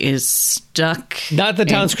tree is stuck. Not the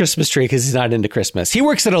town's Christmas tree, because he's not into Christmas. He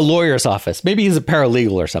works at a lawyer's office. Maybe he's a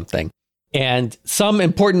paralegal or something. And some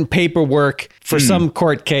important paperwork for some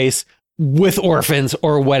court case with orphans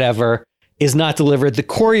or whatever is not delivered. The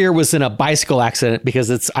courier was in a bicycle accident because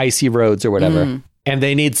it's icy roads or whatever. And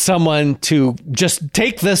they need someone to just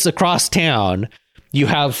take this across town. You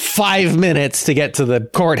have 5 minutes to get to the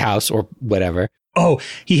courthouse or whatever. Oh,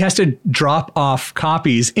 he has to drop off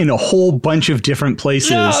copies in a whole bunch of different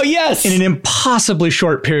places. Oh, yes. In an impossibly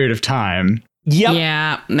short period of time. Yep.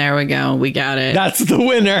 Yeah, there we go. We got it. That's the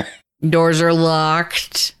winner. Doors are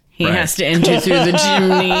locked. He has to enter through the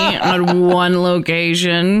chimney on one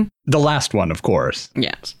location. The last one, of course.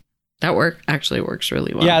 Yes. That actually works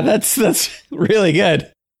really well. Yeah, that's really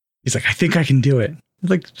good. He's like, I think I can do it.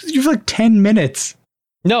 Like, you have like 10 minutes.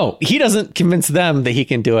 No, he doesn't convince them that he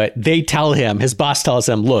can do it. They tell him, his boss tells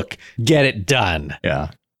him, look, get it done.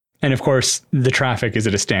 Yeah. And of course, the traffic is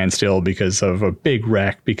at a standstill because of a big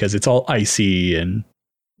wreck, because it's all icy and...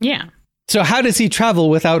 Yeah. So how does he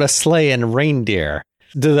travel without a sleigh and reindeer?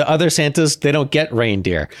 Do the other Santas, they don't get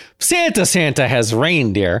reindeer. Santa has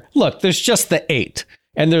reindeer. Look, there's just the 8.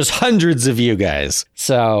 And there's hundreds of you guys.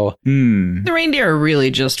 So the reindeer are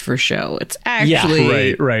really just for show. It's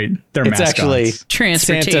actually right. They're it's mascots. Actually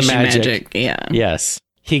transportation Santa magic. Yeah. Yes.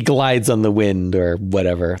 He glides on the wind or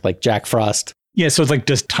whatever, like Jack Frost. Yeah, so it's like,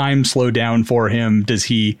 does time slow down for him? Does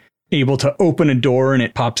he able to open a door and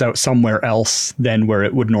it pops out somewhere else than where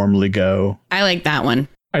it would normally go? I like that one.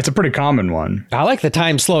 It's a pretty common one. I like the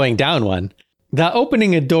time slowing down one. The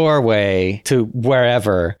opening a doorway to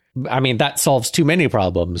wherever, I mean, that solves too many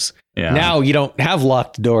problems. Yeah. Now you don't have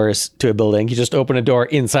locked doors to a building. You just open a door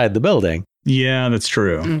inside the building. Yeah, that's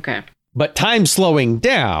true. Okay. But time slowing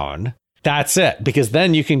down, that's it. Because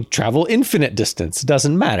then you can travel infinite distance. It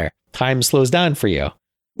doesn't matter. Time slows down for you.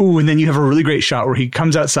 Ooh, and then you have a really great shot where he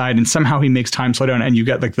comes outside and somehow he makes time slow down and you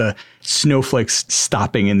got like the snowflakes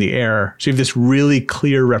stopping in the air. So you have this really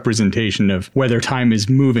clear representation of whether time is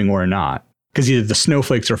moving or not. Because either the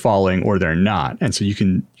snowflakes are falling or they're not. And so you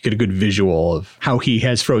get a good visual of how he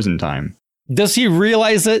has frozen time. Does he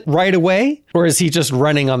realize it right away? Or is he just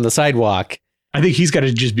running on the sidewalk? I think he's got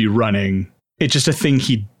to just be running. It's just a thing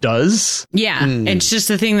he does. Yeah, it's just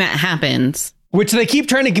a thing that happens. Which they keep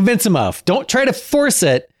trying to convince him of. Don't try to force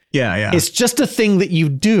it. Yeah. It's just a thing that you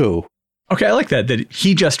do. Okay, I like that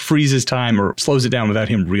he just freezes time or slows it down without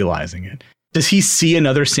him realizing it. Does he see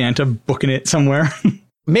another Santa booking it somewhere?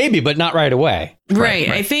 Maybe, but not right away. Right.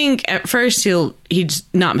 I think at first he's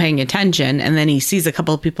not paying attention, and then he sees a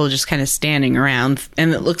couple of people just kind of standing around,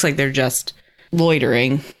 and it looks like they're just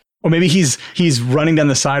loitering. Or maybe he's running down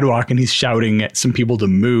the sidewalk and he's shouting at some people to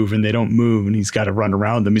move, and they don't move, and he's got to run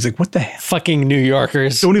around them. He's like, what the hell? Fucking New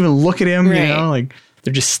Yorkers. Don't even look at him, Right. you know? Like,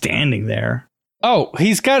 they're just standing there. Oh,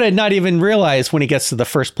 he's got to not even realize when he gets to the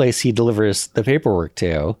first place he delivers the paperwork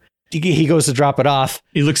to. He goes to drop it off.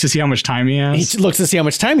 He looks to see how much time he has. He looks to see how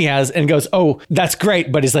much time he has and goes, oh, that's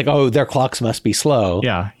great. But he's like, oh, their clocks must be slow.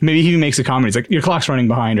 Yeah. Maybe he makes a comment. He's like, your clock's running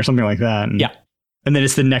behind or something like that. And, yeah. And then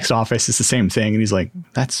it's the next office. It's the same thing. And he's like,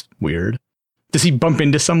 that's weird. Does he bump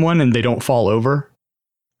into someone and they don't fall over?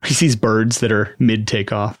 He sees birds that are mid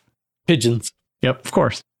takeoff. Pigeons. Yep, of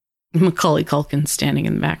course. Macaulay Culkin standing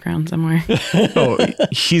in the background somewhere. Oh,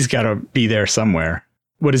 he's got to be there somewhere.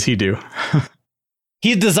 What does he do?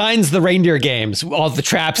 He designs the reindeer games, all the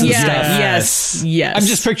traps and stuff. Yes. I'm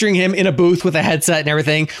just picturing him in a booth with a headset and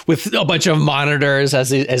everything, with a bunch of monitors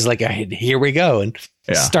as like, here we go, and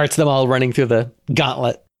starts them all running through the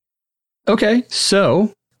gauntlet. Okay,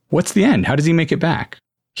 so what's the end? How does he make it back?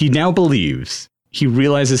 He now believes. He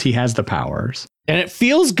realizes he has the powers. And it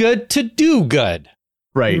feels good to do good.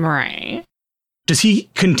 Right. Does he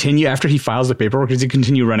continue after he files the paperwork? Does he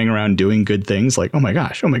continue running around doing good things like, oh my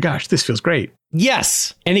gosh, this feels great?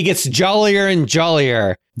 Yes. And he gets jollier and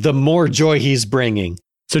jollier the more joy he's bringing.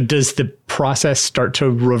 So does the process start to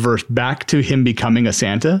reverse back to him becoming a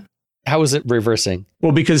Santa? How is it reversing?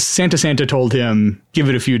 Well, because Santa told him, give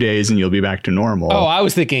it a few days and you'll be back to normal. Oh, I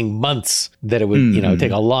was thinking months, that it would,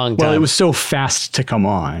 take a long time. Well, it was so fast to come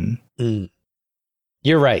on.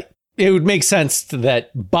 You're right. It would make sense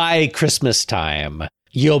that by Christmas time,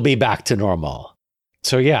 you'll be back to normal.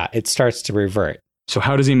 So yeah, it starts to revert. So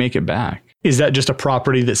how does he make it back? Is that just a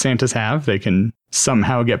property that Santas have? They can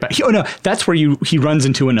somehow get back. Oh no, that's where he runs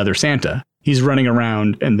into another Santa. He's running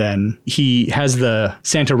around and then he has the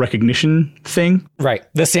Santa recognition thing. Right.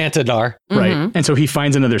 The Santa Dar. Right. Mm-hmm. And so he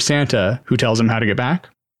finds another Santa who tells him how to get back.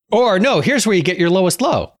 Or no, here's where you get your lowest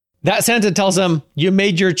low. That Santa tells him you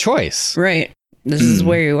made your choice. Right. This is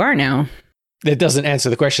where you are now. It doesn't answer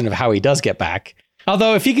the question of how he does get back.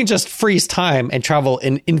 Although if he can just freeze time and travel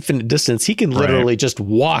an infinite distance, he can literally just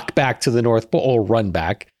walk back to the North Pole or run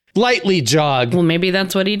back. Lightly jog. Well, maybe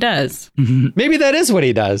that's what he does. Maybe that is what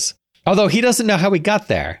he does. Although he doesn't know how he got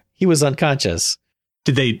there. He was unconscious.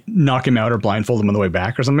 Did they knock him out or blindfold him on the way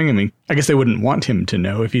back or something? I mean, I guess they wouldn't want him to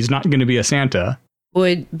know if he's not going to be a Santa.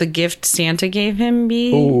 Would the gift Santa gave him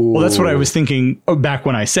be? Ooh. Well, that's what I was thinking back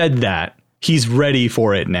when I said that. He's ready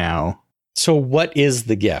for it now. So what is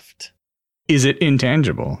the gift? Is it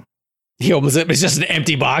intangible? He opens it. It's just an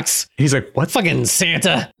empty box. He's like, what? Fucking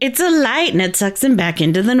Santa. It's a light and it sucks him back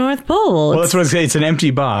into the North Pole. Well, that's what I was saying. It's an empty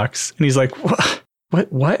box. And he's like,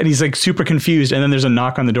 what? And he's like super confused. And then there's a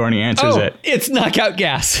knock on the door and he answers it. It's knockout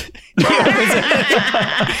gas. I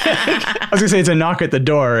was going to say it's a knock at the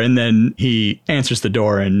door. And then he answers the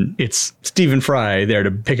door and it's Stephen Fry there to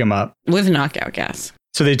pick him up. With knockout gas.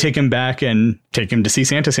 So they take him back and take him to see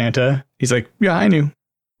Santa. He's like, yeah, I knew.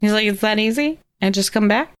 He's like, it's that easy? I just come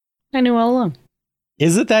back? I knew all along.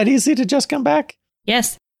 Is it that easy to just come back?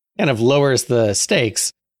 Yes. Kind of lowers the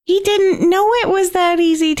stakes. He didn't know it was that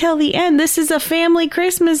easy till the end. This is a family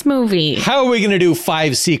Christmas movie. How are we going to do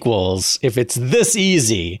 5 sequels if it's this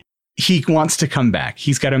easy? He wants to come back.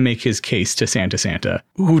 He's got to make his case to Santa,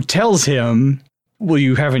 who tells him, well,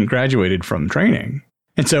 you haven't graduated from training.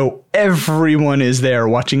 And so everyone is there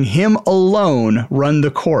watching him alone run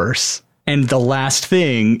the course. And the last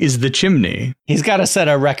thing is the chimney. He's got to set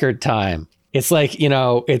a record time. It's like,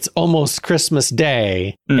 it's almost Christmas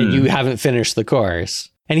Day and you haven't finished the course.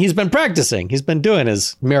 And he's been practicing. He's been doing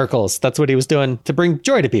his miracles. That's what he was doing to bring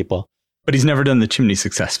joy to people. But he's never done the chimney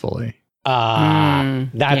successfully.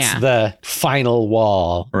 That's the final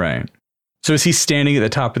wall. Right. So as he's standing at the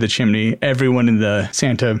top of the chimney, everyone in the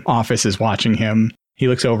Santa office is watching him. He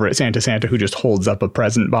looks over at Santa, who just holds up a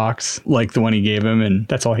present box like the one he gave him, and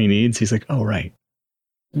that's all he needs. He's like, oh, right.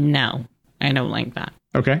 No, I don't like that.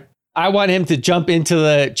 Okay. I want him to jump into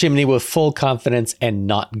the chimney with full confidence and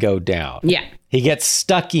not go down. Yeah. He gets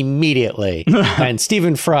stuck immediately. And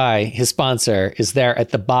Stephen Fry, his sponsor, is there at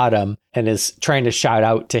the bottom and is trying to shout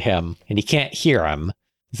out to him, and he can't hear him.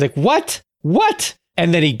 He's like, what? What?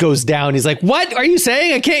 And then he goes down. He's like, what are you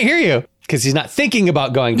saying? I can't hear you. Because he's not thinking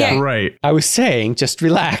about going down. Yeah. Right. I was saying, just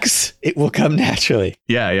relax. It will come naturally.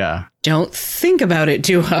 Yeah. Don't think about it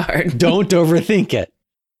too hard. Don't overthink it.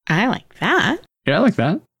 I like that. Yeah, I like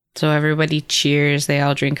that. So everybody cheers. They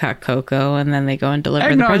all drink hot cocoa, and then they go and deliver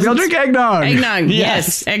eggnog, the presents. They'll drink eggnog. Eggnog.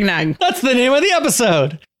 Yes. Eggnog. That's the name of the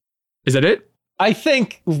episode. Is that it? I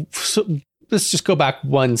think, so let's just go back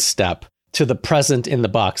one step to the present in the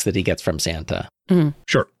box that he gets from Santa. Mm-hmm.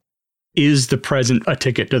 Sure. Is the present a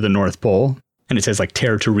ticket to the North Pole? And it says like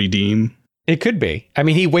tear to redeem. It could be. I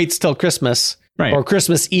mean, he waits till Christmas or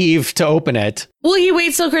Christmas Eve to open it. Well, he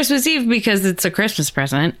waits till Christmas Eve because it's a Christmas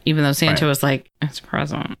present, even though Santa was like, it's a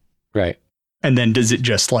present. Right. And then does it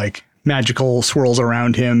just like magical swirls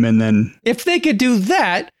around him and then... If they could do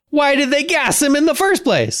that, why did they gas him in the first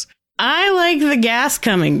place? I like the gas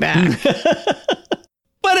coming back.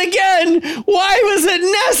 But again, why was it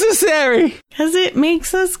necessary? Because it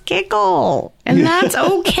makes us giggle. And that's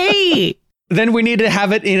okay. Then we need to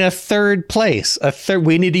have it in a third place.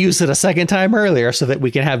 We need to use it a second time earlier so that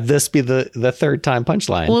we can have this be the third time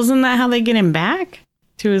punchline. Well, isn't that how they get him back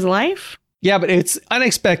to his life? Yeah, but it's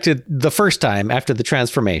unexpected the first time after the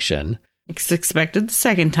transformation. It's expected the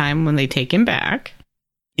second time when they take him back.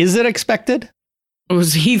 Is it expected?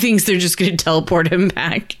 He thinks they're just going to teleport him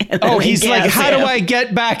back. He's like, how do I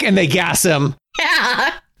get back? And they gas him.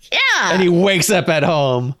 Yeah. And he wakes up at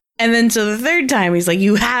home. And then so the third time, he's like,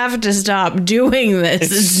 you have to stop doing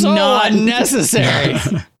this. It's so not unnecessary.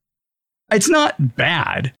 It's not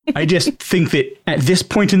bad. I just think that at this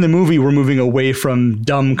point in the movie, we're moving away from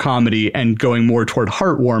dumb comedy and going more toward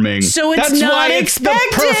heartwarming. So it's That's not why it's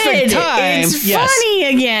expected. the perfect time. It's Yes. funny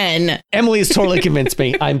again. Emily's totally convinced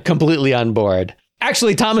me. I'm completely on board.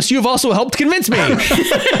 Actually, Thomas, you've also helped convince me.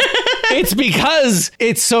 It's because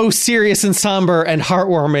it's so serious and somber and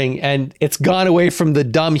heartwarming, and it's gone away from the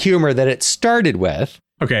dumb humor that it started with.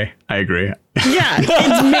 Okay, I agree. Yeah,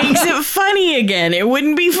 it makes it funny again. It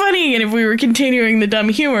wouldn't be funny again if we were continuing the dumb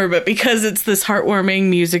humor, but because it's this heartwarming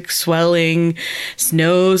music swelling,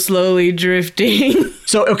 snow slowly drifting.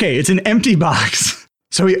 So, okay, it's an empty box.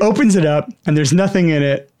 So he opens it up and there's nothing in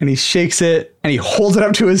it, and he shakes it and he holds it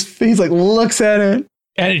up to his face, like looks at it.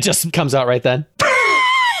 And it just comes out right then.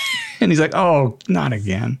 And he's like, oh, not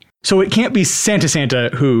again. So it can't be Santa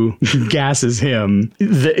who gasses him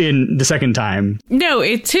in the second time. No,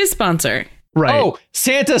 it's his sponsor. Right. Oh,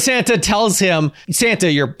 Santa tells him,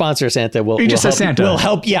 Santa, your sponsor, Santa, will just help, says Santa. will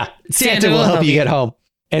help. Yeah, Santa will help you get home.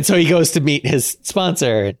 And so he goes to meet his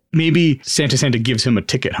sponsor. Maybe Santa gives him a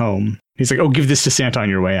ticket home. He's like, oh, give this to Santa on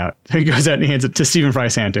your way out. So he goes out and hands it to Stephen Fry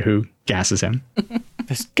Santa, who gasses him.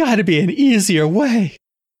 There's got to be an easier way.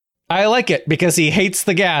 I like it because he hates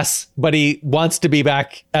the gas, but he wants to be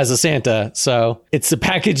back as a Santa. So it's a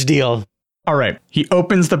package deal. All right. He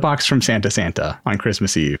opens the box from Santa on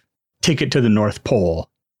Christmas Eve. Take it to the North Pole.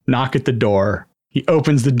 Knock at the door. He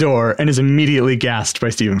opens the door and is immediately gassed by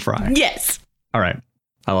Stephen Fry. Yes. All right.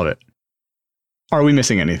 I love it. Are we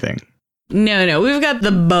missing anything? No, we've got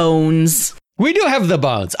the bones. We do have the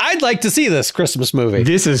bones. I'd like to see this Christmas movie.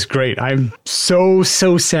 This is great. I'm so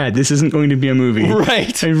sad this isn't going to be a movie.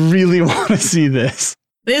 Right. I really want to see this.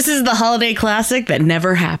 This is the holiday classic that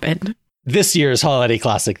never happened. This year's holiday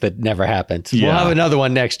classic that never happened. Yeah. We'll have another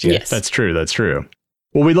one next year. Yes. That's true.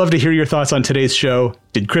 Well, we'd love to hear your thoughts on today's show.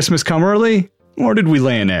 Did Christmas come early, or did we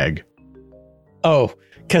lay an egg? Oh,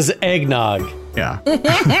 because eggnog. Yeah.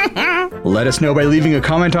 Let us know by leaving a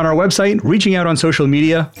comment on our website, reaching out on social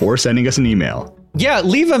media, or sending us an email. Yeah,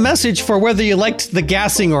 leave a message for whether you liked the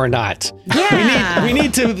gassing or not. Yeah. We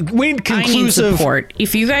need conclusive I need support.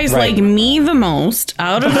 If you guys Right. like me the most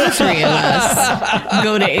out of the three of us,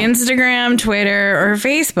 go to Instagram, Twitter, or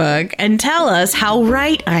Facebook and tell us how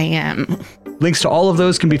right I am. Links to all of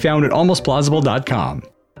those can be found at almostplausible.com.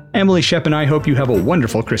 Emily, Shep, and I hope you have a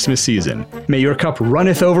wonderful Christmas season. May your cup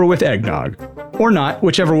runneth over with eggnog. Or not,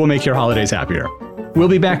 whichever will make your holidays happier. We'll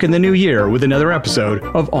be back in the new year with another episode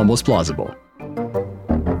of Almost Plausible.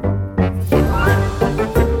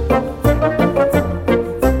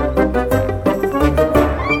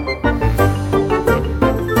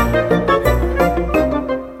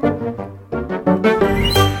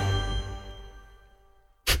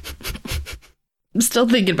 I'm still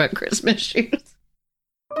thinking about Christmas shoes.